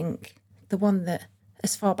youngest, I think. The one that,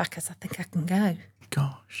 as far back as I think I can go.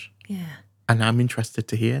 Gosh. Yeah. And I'm interested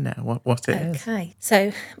to hear now what it is. Okay.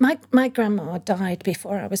 So my grandma died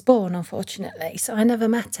before I was born, unfortunately. So I never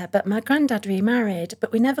met her. But my granddad remarried,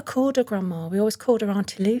 but we never called her grandma. We always called her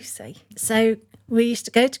Auntie Lucy. So we used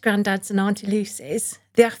to go to Granddad's and Auntie Lucy's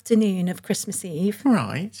the afternoon of Christmas Eve.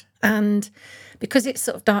 Right. And because it's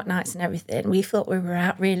sort of dark nights and everything, we thought we were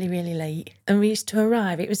out really, really late. And we used to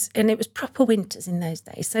arrive. It was proper winters in those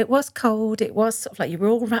days. So it was cold. It was sort of like you were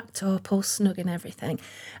all wrapped up, all snug and everything.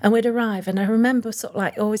 And we'd arrive. And I remember sort of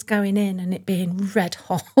like always going in and it being red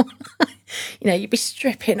hot. You'd be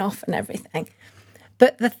stripping off and everything.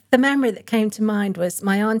 But the memory that came to mind was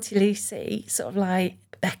my Auntie Lucy sort of like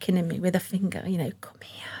beckoning me with a finger, come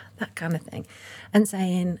here, that kind of thing, and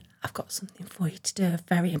saying, I've got something for you to do, a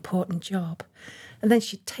very important job. And then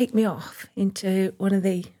she'd take me off into one of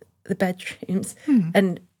the bedrooms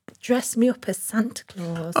and dress me up as Santa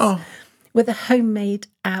Claus with a homemade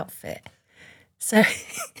outfit. So,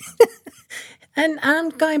 and I'm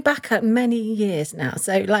going back at many years now.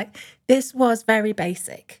 So, like, this was very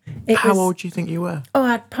basic. How old do you think you were? Oh,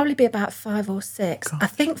 I'd probably be about 5 or 6. Gosh. I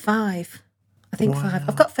think 5.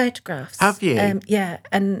 I've got photographs. Have you? Yeah,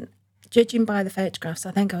 and judging by the photographs,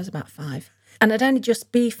 I think I was about 5. And I'd only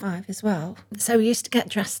just be 5 as well. So we used to get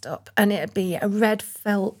dressed up and it'd be a red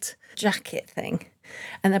felt jacket thing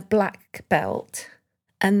and a black belt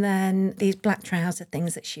and then these black trouser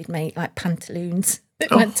things that she'd made, like pantaloons that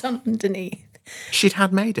went on underneath. She'd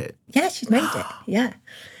made it? Yeah, she'd made it, yeah.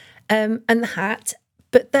 And the hat.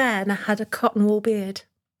 But then I had a cotton wool beard.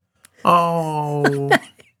 Oh.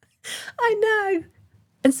 I know.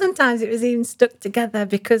 And sometimes it was even stuck together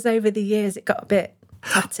because over the years it got a bit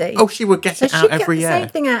patty. Oh, she would get it out every year? Same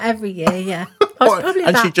thing out every year, yeah. I was probably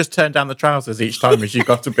and she just turned down the trousers each time as you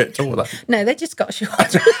got a bit taller. No, they just got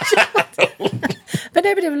shorter. But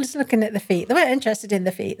nobody was looking at the feet. They weren't interested in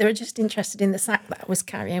the feet. They were just interested in the sack that I was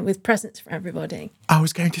carrying with presents for everybody. I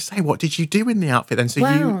was going to say, what did you do in the outfit then?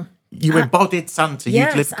 So you embodied Santa, you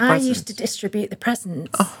delivered the presents. Yes, I used to distribute the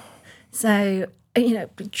presents. Oh. So,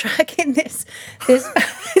 dragging this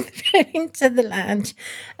into the lounge,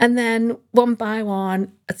 and then one by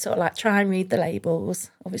one, I'd sort of like try and read the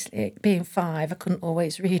labels. Obviously, being 5, I couldn't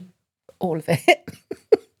always read all of it.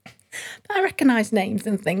 But I recognised names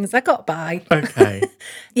and things. I got by. Okay.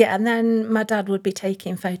 Yeah, and then my dad would be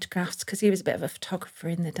taking photographs because he was a bit of a photographer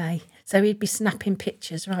in the day. So he'd be snapping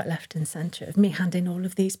pictures right, left and centre of me handing all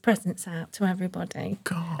of these presents out to everybody.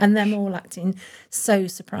 Gosh. And them all acting so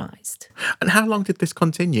surprised. And how long did this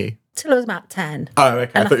continue? Till I was about 10. Oh,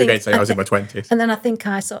 okay. I thought you were going to say I was in my 20s. And then I think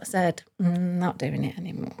I sort of said, not doing it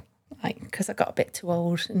anymore. Like, because I got a bit too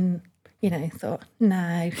old and, thought,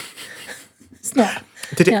 no, it's not.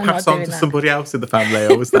 Did it pass on to somebody else in the family,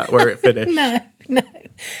 or was that where it finished? No.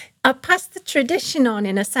 I passed the tradition on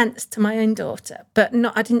in a sense to my own daughter, but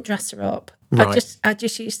I didn't dress her up. Right. I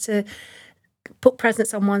just used to put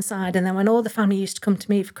presents on one side, and then when all the family used to come to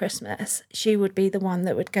me for Christmas, she would be the one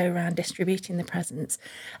that would go around distributing the presents.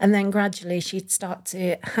 And then gradually she'd start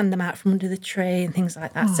to hand them out from under the tree and things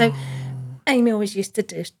like that. Aww. So Amy always used to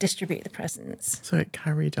distribute the presents. So it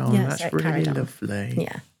carried on. Yeah, that's really lovely.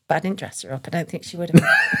 Yeah, but I didn't dress her up. I don't think she would have.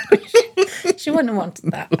 She wouldn't have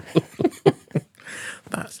wanted that.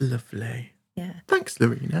 That's lovely. Yeah. Thanks,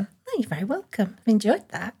 Lorena. Oh, you're very welcome. I've enjoyed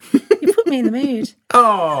that. You put me in the mood.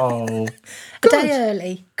 Oh, a day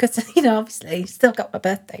early because, obviously, still got my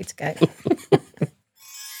birthday to go.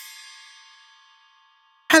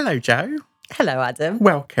 Hello, Jo. Hello, Adam.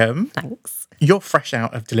 Welcome. Thanks. You're fresh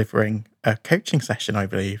out of delivering a coaching session, I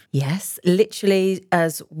believe. Yes, literally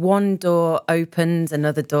as one door opened,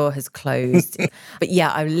 another door has closed. But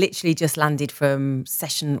yeah, I literally just landed from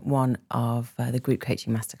session 1 of the group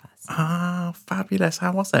coaching masterclass. Ah, fabulous.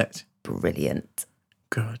 How was it? Brilliant.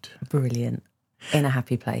 Good. Brilliant. In a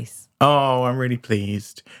happy place. Oh, I'm really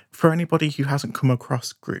pleased. For anybody who hasn't come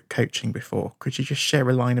across group coaching before, could you just share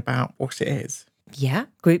a line about what it is? Yeah,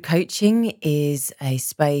 group coaching is a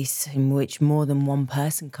space in which more than one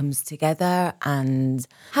person comes together and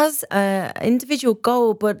has an individual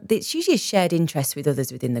goal, but it's usually a shared interest with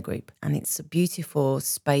others within the group. And it's a beautiful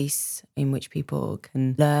space in which people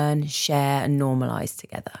can learn, share, and normalise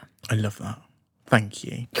together. I love that. Thank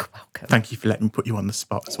you. You're welcome. Thank you for letting me put you on the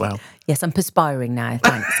spot as well. Yes, I'm perspiring now,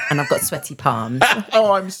 thanks. And I've got sweaty palms.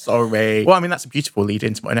 Oh, I'm sorry. Well, I mean, that's a beautiful lead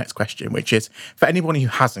into my next question, which is, for anyone who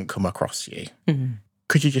hasn't come across you,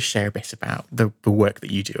 could you just share a bit about the work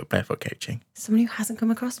that you do at Barefoot Coaching? Someone who hasn't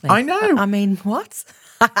come across me. I know. I mean, what?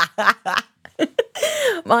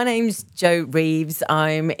 My name's Jo Reeves.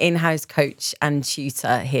 I'm in-house coach and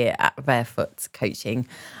tutor here at Barefoot Coaching.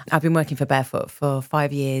 I've been working for Barefoot for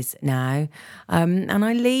 5 years now, and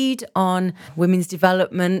I lead on women's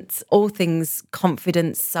development, all things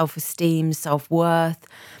confidence, self-esteem, self-worth.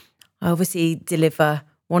 I obviously deliver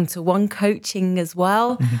one-to-one coaching as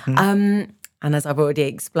well. And as I've already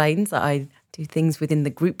explained, I do things within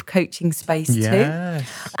the group coaching space too.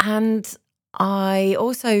 And I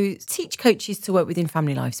also teach coaches to work within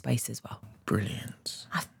family life space as well. Brilliant.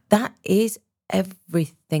 That is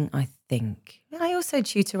everything, I think. I also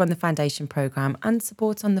tutor on the foundation programme and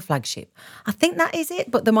support on the flagship. I think that is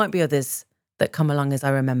it, but there might be others that come along as I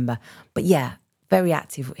remember. But yeah, very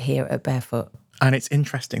active here at Barefoot. And it's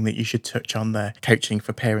interesting that you should touch on the coaching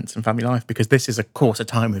for parents and family life, because this is, of course, a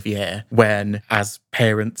time of year when, as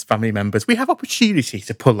parents, family members, we have opportunity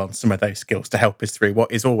to pull on some of those skills to help us through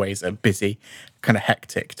what is always a busy, kind of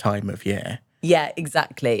hectic time of year. Yeah,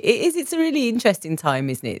 exactly. It is. It's a really interesting time,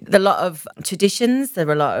 isn't it? There are a lot of traditions, there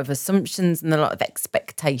are a lot of assumptions, and a lot of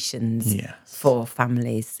expectations for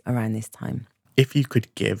families around this time. If you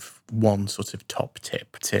could give one sort of top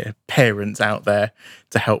tip to parents out there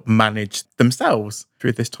to help manage themselves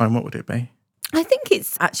through this time, what would it be? I think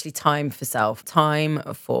it's actually time for self.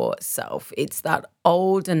 It's that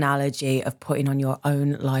old analogy of putting on your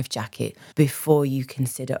own life jacket before you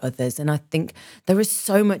consider others. And I think there is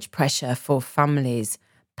so much pressure for families,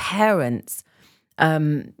 parents,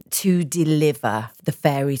 to deliver the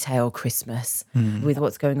fairy tale Christmas with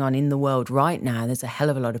what's going on in the world right now. There's a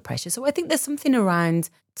hell of a lot of pressure. So I think there's something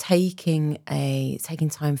around taking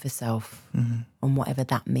time for self and whatever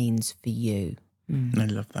that means for you. I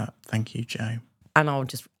love that. Thank you, Jo. And I'll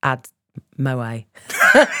just add Moët.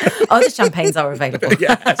 Other champagnes are available.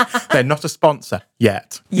 Yes, they're not a sponsor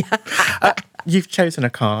yet. Yeah. You've chosen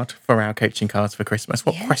a card for our coaching cards for Christmas.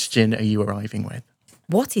 What question are you arriving with?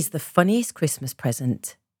 What is the funniest Christmas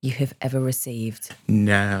present you have ever received?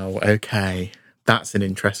 Now, okay, that's an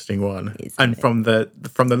interesting one. And from the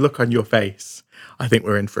look on your face, I think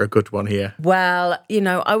we're in for a good one here. Well,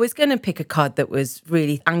 I was going to pick a card that was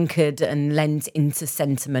really anchored and lent into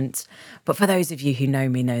sentiment. But for those of you who know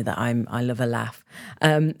me know that I love a laugh.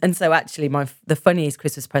 And so actually the funniest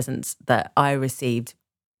Christmas presents that I received,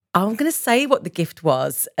 I'm going to say what the gift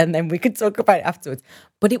was and then we could talk about it afterwards.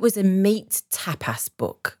 But it was a meat tapas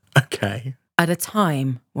book. Okay. At a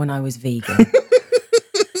time when I was vegan.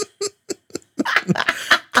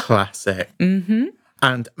 Classic.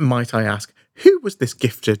 And might I ask, who was this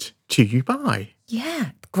gifted to you by? Yeah,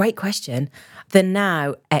 great question. The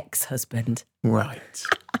now ex-husband. Right.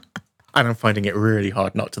 And I'm finding it really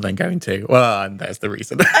hard not to then go into, well, and there's the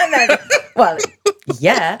reason. Well,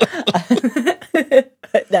 yeah.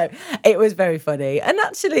 No, it was very funny. And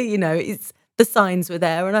actually, it's the signs were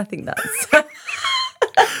there, and I think that's...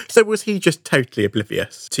 So was he just totally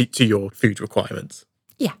oblivious to your food requirements?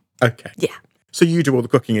 Yeah. Okay. Yeah. So you do all the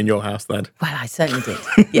cooking in your house then? Well, I certainly did.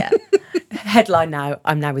 Yeah. Headline now,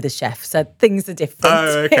 I'm now with a chef, so things are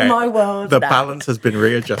different in my world. The balance has been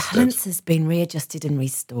readjusted. The balance has been readjusted and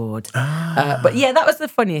restored. But yeah, that was the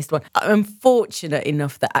funniest one. I'm fortunate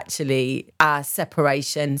enough that actually our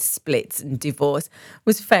separation, split and divorce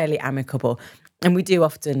was fairly amicable. And we do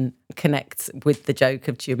often connect with the joke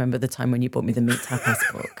of, do you remember the time when you bought me the meat tapas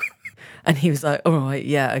book? And he was like, all right,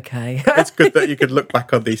 yeah, okay. It's good that you could look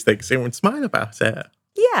back on these things and smile about it.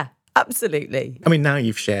 Yeah, absolutely. I mean, now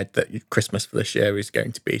you've shared that Christmas for this year is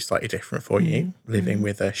going to be slightly different for you, living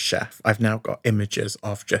with a chef. I've now got images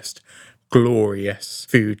of just glorious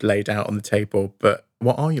food laid out on the table. But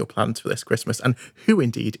what are your plans for this Christmas and who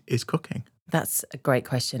indeed is cooking? That's a great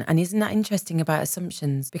question. And isn't that interesting about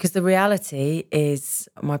assumptions? Because the reality is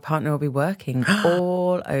my partner will be working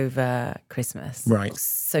all over Christmas. Right.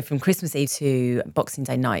 So from Christmas Eve to Boxing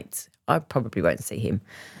Day night, I probably won't see him.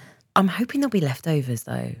 I'm hoping there'll be leftovers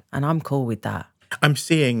though, and I'm cool with that. I'm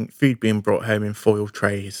seeing food being brought home in foil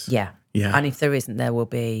trays. Yeah. Yeah. And if there isn't, there will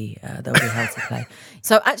be hell to play.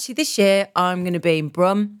 So actually this year I'm going to be in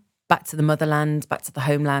Brum, back to the motherland, back to the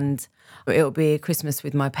homeland. It'll be a Christmas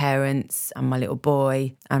with my parents and my little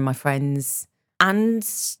boy and my friends and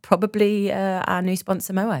probably our new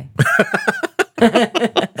sponsor, Moe.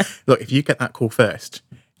 Look, if you get that call first,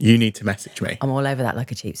 you need to message me. I'm all over that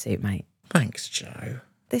like a cheap suit, mate. Thanks, Jo.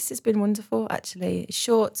 This has been wonderful, actually.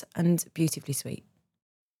 Short and beautifully sweet.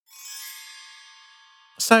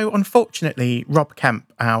 So, unfortunately, Rob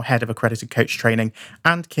Kemp, our head of accredited coach training,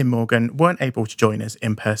 and Kim Morgan weren't able to join us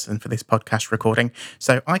in person for this podcast recording.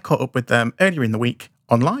 So I caught up with them earlier in the week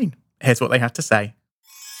online. Here's what they had to say.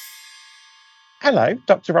 Hello,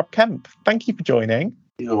 Dr. Rob Kemp. Thank you for joining.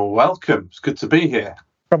 You're welcome. It's good to be here.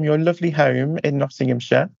 From your lovely home in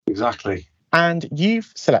Nottinghamshire. Exactly. And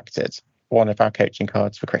you've selected one of our coaching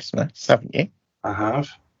cards for Christmas, haven't you? I have.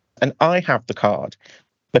 And I have the card.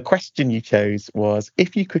 The question you chose was,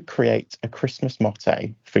 if you could create a Christmas motto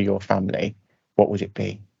for your family, what would it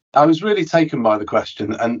be? I was really taken by the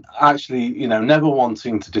question, and actually, never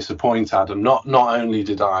wanting to disappoint Adam. Not only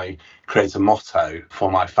did I create a motto for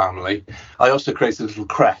my family, I also created a little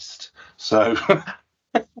crest. So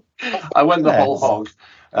I went the whole hog.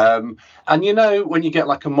 And when you get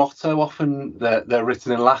like a motto, often they're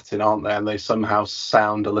written in Latin, aren't they? And they somehow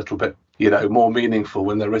sound a little bit, more meaningful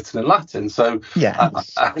when they're written in Latin. So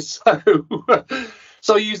yes.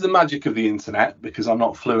 So I use the magic of the internet because I'm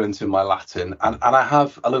not fluent in my Latin, and I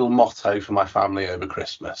have a little motto for my family over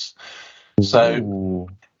Christmas. So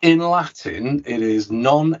in Latin, it is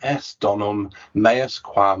non est donum meus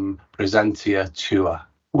quam presentia tua,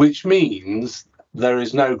 which means there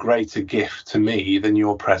is no greater gift to me than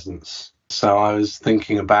your presence. So I was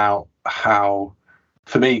thinking about how,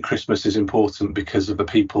 for me, Christmas is important because of the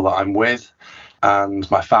people that I'm with and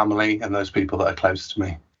my family and those people that are close to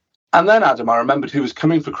me. And then, Adam, I remembered who was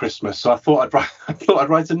coming for Christmas, so I thought I'd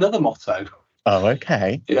write another motto. Oh,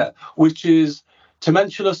 okay. Yeah, which is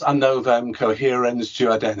Tementulus a novem coherens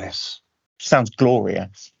duodenis. Sounds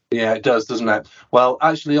glorious. Yeah, it does, doesn't it? Well,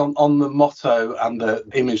 actually, on the motto and the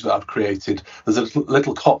image that I've created, there's a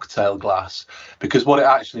little cocktail glass, because what it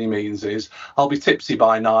actually means is I'll be tipsy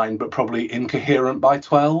by 9, but probably incoherent by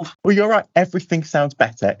 12. Well, you're right. Everything sounds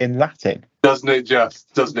better in Latin. Doesn't it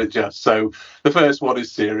just? So the first one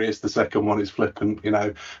is serious, the second one is flippant.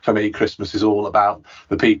 For me, Christmas is all about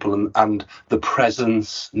the people and the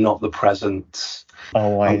presents, not the presents.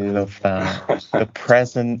 Oh, I love that. The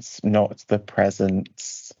presents, not the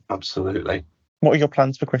presents. Absolutely. What are your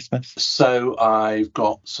plans for Christmas? So I've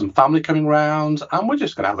got some family coming round, and we're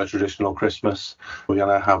just going to have a traditional Christmas. We're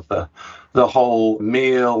going to have the whole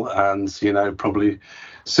meal and, probably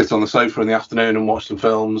sit on the sofa in the afternoon and watch some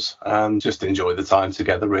films and just enjoy the time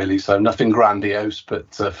together, really. So nothing grandiose,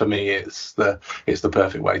 but for me, it's the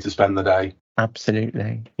perfect way to spend the day.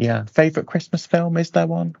 Absolutely. Yeah. Favourite Christmas film? Is there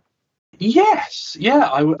one? Yes,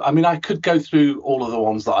 yeah. I could go through all of the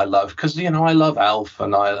ones that I love because I love Elf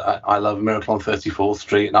and I love Miracle on 34th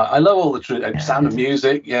Street and I love all the Sound of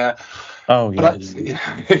Music. Yeah. Oh yeah.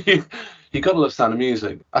 You got to love Sound of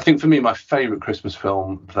Music. I think for me, my favourite Christmas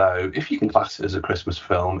film, though, if you can class it as a Christmas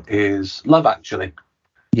film, is Love Actually.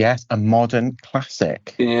 Yes, a modern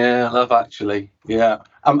classic. Yeah, Love Actually. Yeah.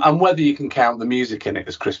 And whether you can count the music in it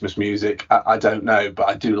as Christmas music, I don't know, but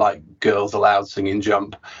I do like Girls Aloud singing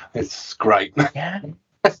Jump. It's great. Yeah.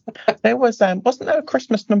 There was, wasn't there a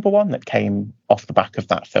Christmas #1 that came off the back of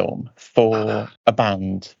that film for a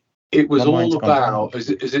band? It was all about, is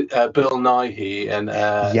it Bill Nighy and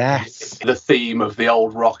yes, the theme of the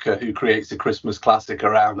old rocker who creates a Christmas classic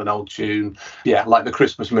around an old tune. Yeah, like the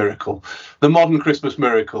Christmas Miracle, the modern Christmas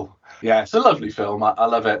Miracle. Yeah, it's a lovely film. I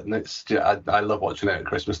love it, and I love watching it at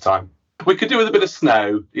Christmas time. We could do with a bit of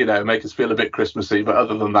snow, make us feel a bit Christmassy. But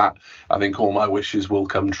other than that, I think all my wishes will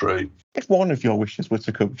come true. If one of your wishes were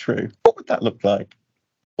to come true, what would that look like?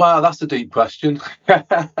 Well, that's a deep question. I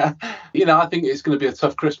think it's going to be a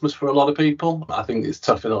tough Christmas for a lot of people. I think it's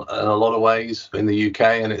tough in a lot of ways in the UK,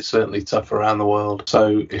 and it's certainly tough around the world.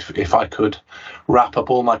 So if I could wrap up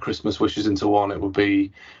all my Christmas wishes into one, it would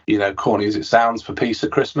be, corny as it sounds, for peace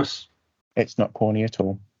at Christmas. It's not corny at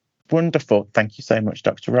all. Wonderful. Thank you so much,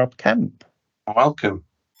 Dr. Rob Kemp. Welcome.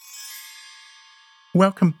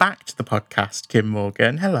 Welcome back to the podcast, Kim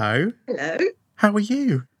Morgan. Hello. Hello. How are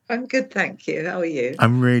you? I'm good, thank you. How are you?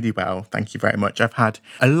 I'm really well, thank you very much. I've had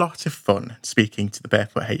a lot of fun speaking to the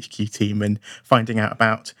Barefoot HQ team and finding out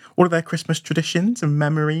about all of their Christmas traditions and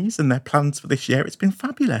memories and their plans for this year. It's been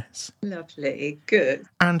fabulous. Lovely, good.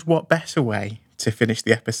 And what better way to finish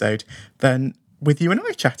the episode than with you and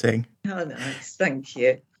I chatting? Oh, nice, thank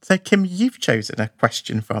you. So, Kim, you've chosen a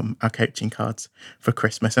question from our coaching cards for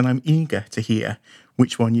Christmas, and I'm eager to hear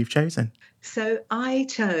which one you've chosen. So I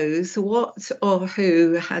chose what or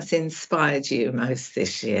who has inspired you most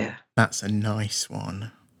this year? That's a nice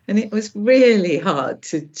one. And it was really hard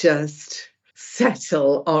to just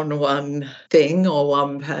settle on one thing or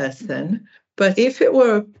one person. But if it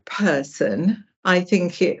were a person, I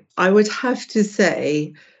think I would have to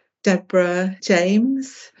say Deborah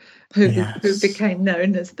James, who became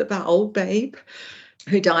known as the Bowel Babe,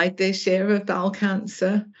 who died this year of bowel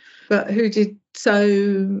cancer, but who did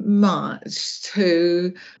so much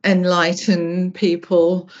to enlighten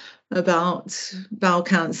people about bowel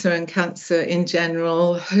cancer and cancer in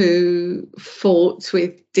general, who fought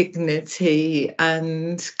with dignity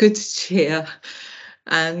and good cheer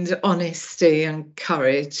and honesty and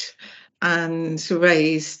courage, and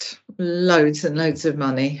raised loads and loads of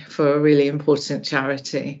money for a really important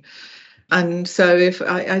charity. And so if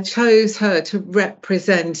I chose her to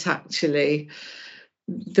represent actually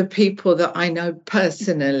the people that I know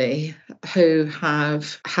personally who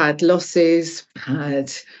have had losses,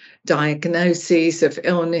 had diagnoses of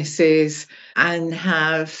illnesses, and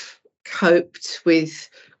have coped with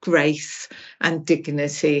grace and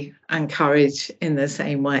dignity and courage in the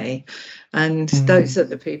same way. And those are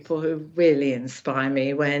the people who really inspire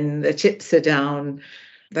me. When the chips are down,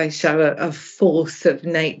 they show a force of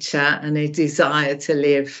nature and a desire to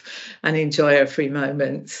live and enjoy every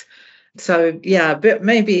moment. So, yeah, but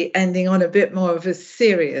maybe ending on a bit more of a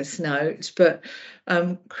serious note, but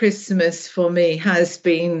Christmas for me has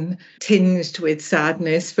been tinged with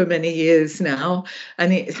sadness for many years now.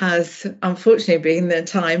 And it has unfortunately been the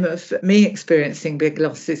time of me experiencing big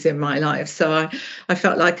losses in my life. So I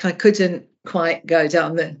felt like I couldn't quite go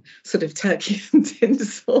down the sort of turkey and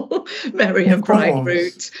tinsel, merry and bright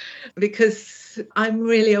route, because I'm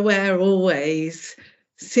really aware always,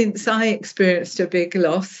 since I experienced a big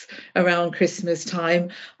loss around Christmas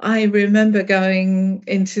time, I remember going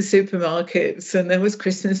into supermarkets and there was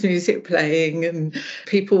Christmas music playing and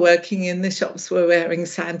people working in the shops were wearing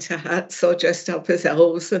Santa hats or dressed up as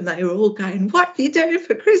elves, and they were all going, "What are you doing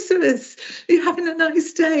for Christmas? Are you having a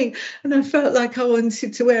nice day?" And I felt like I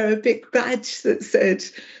wanted to wear a big badge that said,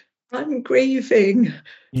 "I'm grieving,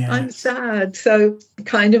 I'm sad." So I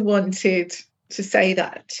kind of wanted to say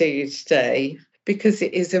that to you today, because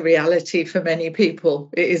it is a reality for many people.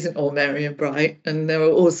 It isn't all merry and bright, and there are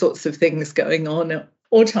all sorts of things going on at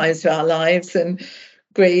all times of our lives, and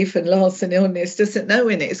grief and loss and illness doesn't know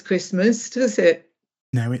when it's Christmas, does it?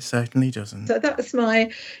 No, it certainly doesn't. So that's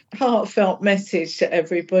my heartfelt message to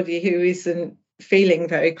everybody who isn't feeling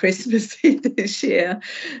very Christmassy this year.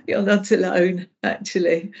 You're not alone,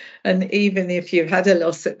 actually. And even if you've had a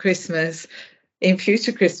loss at Christmas, in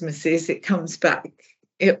future Christmases, it comes back.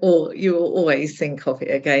 You will always think of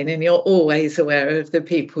it again, and you're always aware of the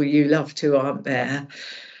people you loved who aren't there,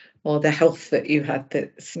 or the health that you had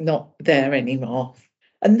that's not there anymore.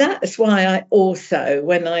 And that's why I also,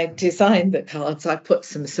 when I designed the cards, I put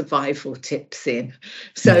some survival tips in.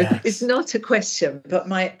 So It's not a question, but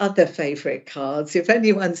my other favourite cards, if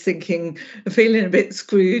anyone's feeling a bit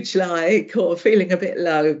Scrooge-like or feeling a bit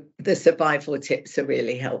low, the survival tips are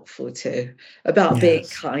really helpful too, about being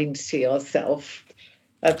kind to yourself,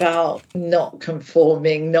 about not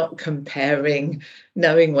conforming, not comparing,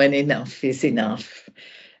 knowing when enough is enough,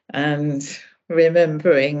 and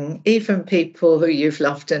remembering even people who you've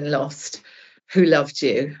loved and lost, who loved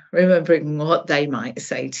you, remembering what they might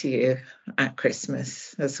say to you at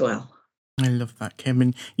Christmas as well. I love that, Kim.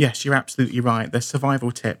 And yes, you're absolutely right. The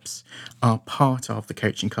survival tips are part of the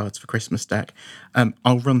coaching cards for Christmas deck.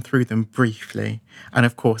 I'll run through them briefly. And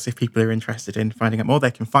of course, if people are interested in finding out more,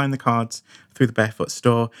 they can find the cards through the Barefoot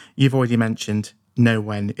store. You've already mentioned know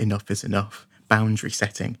when enough is enough. Boundary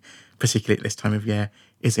setting, particularly at this time of year,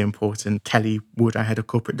 is important. Kelly Wood, our head of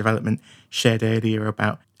corporate development, shared earlier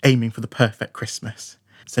about aiming for the perfect Christmas.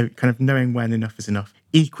 So kind of knowing when enough is enough.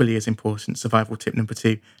 Equally as important, survival tip number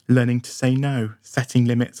 2, learning to say no, setting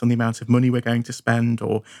limits on the amount of money we're going to spend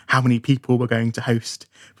or how many people we're going to host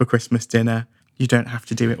for Christmas dinner. You don't have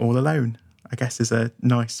to do it all alone, I guess is a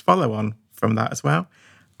nice follow-on from that as well.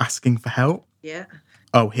 Asking for help. Yeah.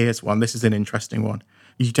 Oh, here's one. This is an interesting one.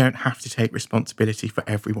 You don't have to take responsibility for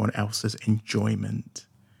everyone else's enjoyment.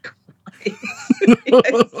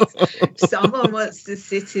 If someone wants to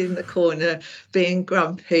sit in the corner being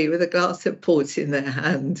grumpy with a glass of port in their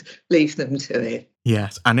hand, leave them to it.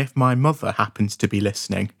 Yes, and if my mother happens to be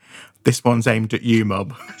listening, this one's aimed at you,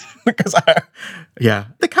 Mum. Because, there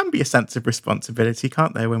can be a sense of responsibility,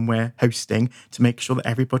 can't there, when we're hosting, to make sure that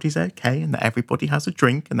everybody's okay and that everybody has a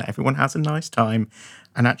drink and that everyone has a nice time.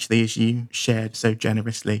 And actually, as you shared so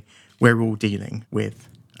generously, we're all dealing with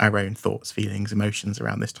our own thoughts, feelings, emotions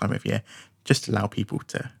around this time of year. Just allow people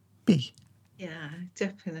to be. Yeah,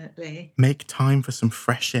 definitely. Make time for some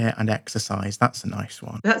fresh air and exercise. That's a nice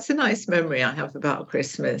one. That's a nice memory I have about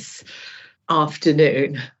Christmas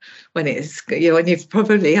afternoon, when it's, when you've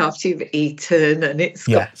probably, after you've eaten and it's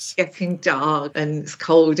getting dark and it's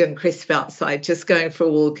cold and crisp outside, just going for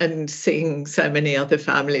a walk and seeing so many other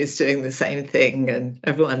families doing the same thing and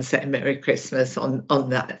everyone saying Merry Christmas on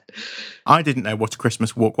that. I didn't know what a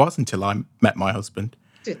Christmas walk was until I met my husband.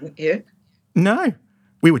 Didn't you? No,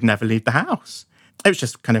 we would never leave the house. It was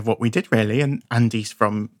just kind of what we did, really. And Andy's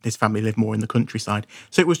from his family live more in the countryside.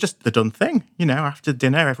 So it was just the done thing. After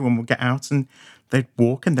dinner, everyone would get out and they'd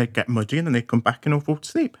walk and they'd get muddy and then they'd come back and all fall to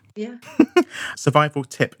sleep. Yeah. Survival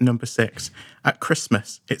tip number 6. At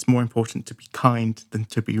Christmas, it's more important to be kind than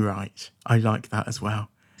to be right. I like that as well.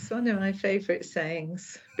 It's one of my favourite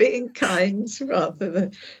sayings. Being kind rather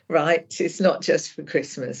than right is not just for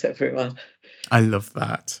Christmas, everyone. I love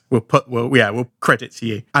that. We'll credit to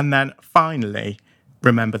you. And then finally,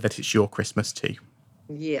 remember that it's your Christmas too.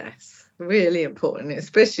 Yes, really important,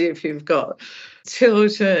 especially if you've got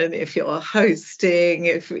children, if you're hosting,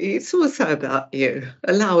 if it's also about you.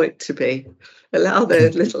 Allow it to be. Allow the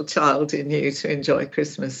little child in you to enjoy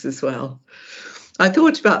Christmas as well. I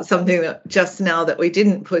thought about something that just now that we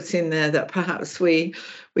didn't put in there that perhaps we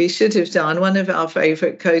should have done. One of our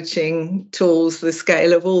favourite coaching tools, the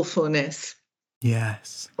scale of awfulness.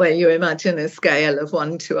 Yes. Where you imagine a scale of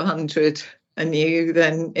 1 to 100 and you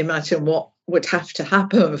then imagine what would have to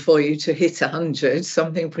happen for you to hit 100,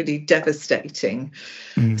 something pretty devastating.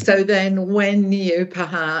 So then when you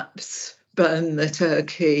perhaps burn the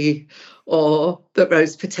turkey or the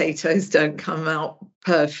roast potatoes don't come out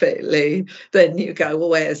perfectly, then you go, well,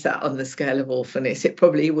 where's that on the scale of awfulness? It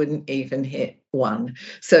probably wouldn't even hit 1.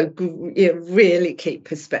 So you really keep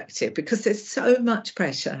perspective, because there's so much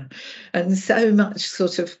pressure and so much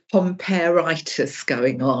sort of compare-itis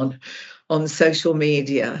going on social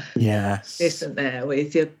media. Yes. Isn't there,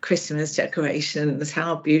 with your Christmas decorations,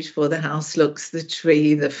 how beautiful the house looks, the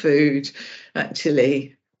tree, the food.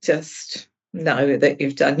 Actually, just know that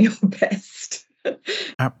you've done your best.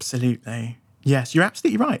 Absolutely. Yes, you're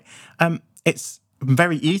absolutely right. It's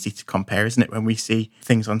very easy to compare, isn't it, when we see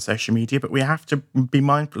things on social media, but we have to be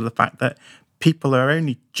mindful of the fact that people are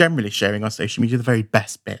only generally sharing on social media the very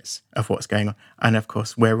best bits of what's going on. And of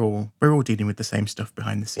course, we're all dealing with the same stuff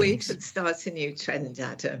behind the scenes. We could start a new trend,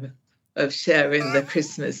 Adam, of sharing the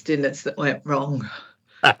Christmas dinners that went wrong.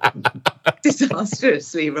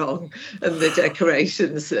 Disastrously wrong, and the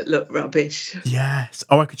decorations that look rubbish. Yes.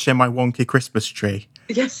 Oh, I could share my wonky Christmas tree.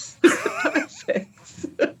 Yes. Perfect.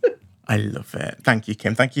 I love it. Thank you,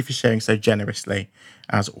 Kim. Thank you for sharing so generously,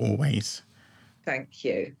 as always. Thank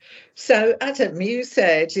you. So, Adam, you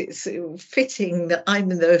said it's fitting that I'm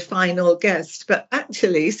the final guest, but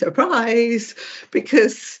actually, surprise,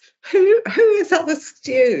 because who has asked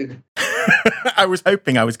you? I was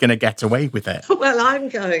hoping I was going to get away with it. Well, I'm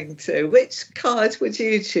going to. Which card would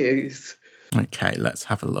you choose? Okay, let's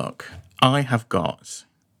have a look. I have got,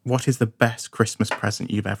 what is the best Christmas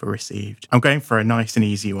present you've ever received? I'm going for a nice and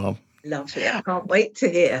easy one. Lovely. I can't wait to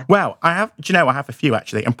hear. Well, I have a few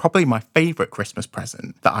actually, and probably my favourite Christmas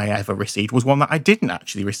present that I ever received was one that I didn't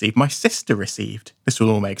actually receive. My sister received. This will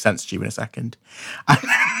all make sense to you in a second.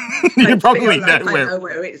 You probably know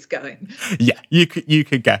where it's going. Yeah, you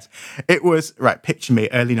could guess. It was, right, picture me,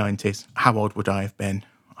 early 90s. How old would I have been?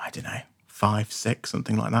 I don't know, 5, 6,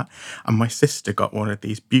 something like that. And my sister got one of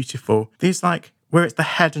these beautiful, like, where it's the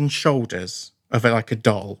head and shoulders of like a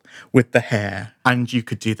doll with the hair, and you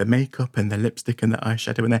could do the makeup and the lipstick and the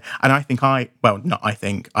eyeshadow in there. And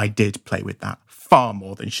I did play with that far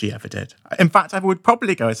more than she ever did. In fact, I would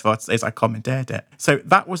probably go as far to say as I commandeered it. So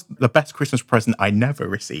that was the best Christmas present I never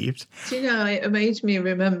received. Do you know, it made me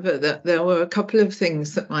remember that there were a couple of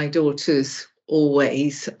things that my daughters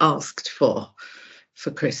always asked for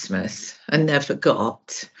Christmas and never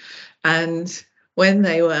got. And when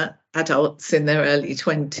they were adults in their early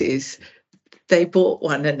 20s, they bought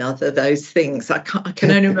one another those things. I can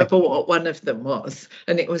only remember what one of them was,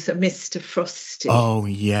 and it was a Mr. Frosty. Oh,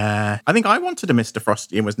 yeah. I think I wanted a Mr.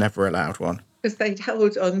 Frosty and was never allowed one. Because they'd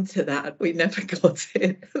held on to that. We never got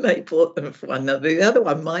it. They bought them for one another. The other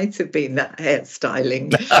one might have been that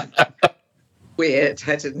hairstyling weird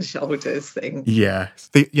Head and Shoulders thing. Yeah.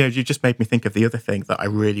 You just made me think of the other thing that I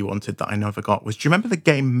really wanted that I never got was, do you remember the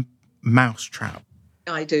game Mousetrap?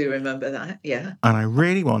 I do remember that, yeah. And I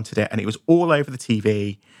really wanted it, and it was all over the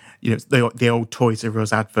TV. You know, the old Toys R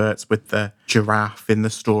Us adverts with the giraffe in the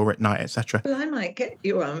store at night, etc. Well, I might get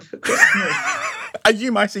you one for Christmas. Are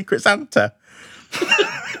you my Secret Santa?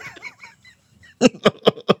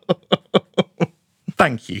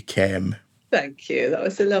 Thank you, Kim. Thank you. That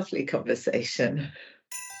was a lovely conversation.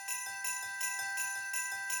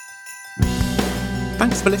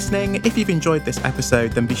 Thanks for listening. If you've enjoyed this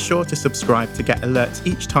episode, then be sure to subscribe to get alerts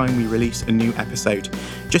each time we release a new episode.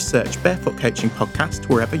 Just search Barefoot Coaching Podcast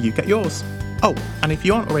wherever you get yours. Oh, and if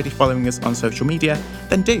you aren't already following us on social media,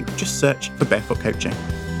 then do just search for Barefoot Coaching.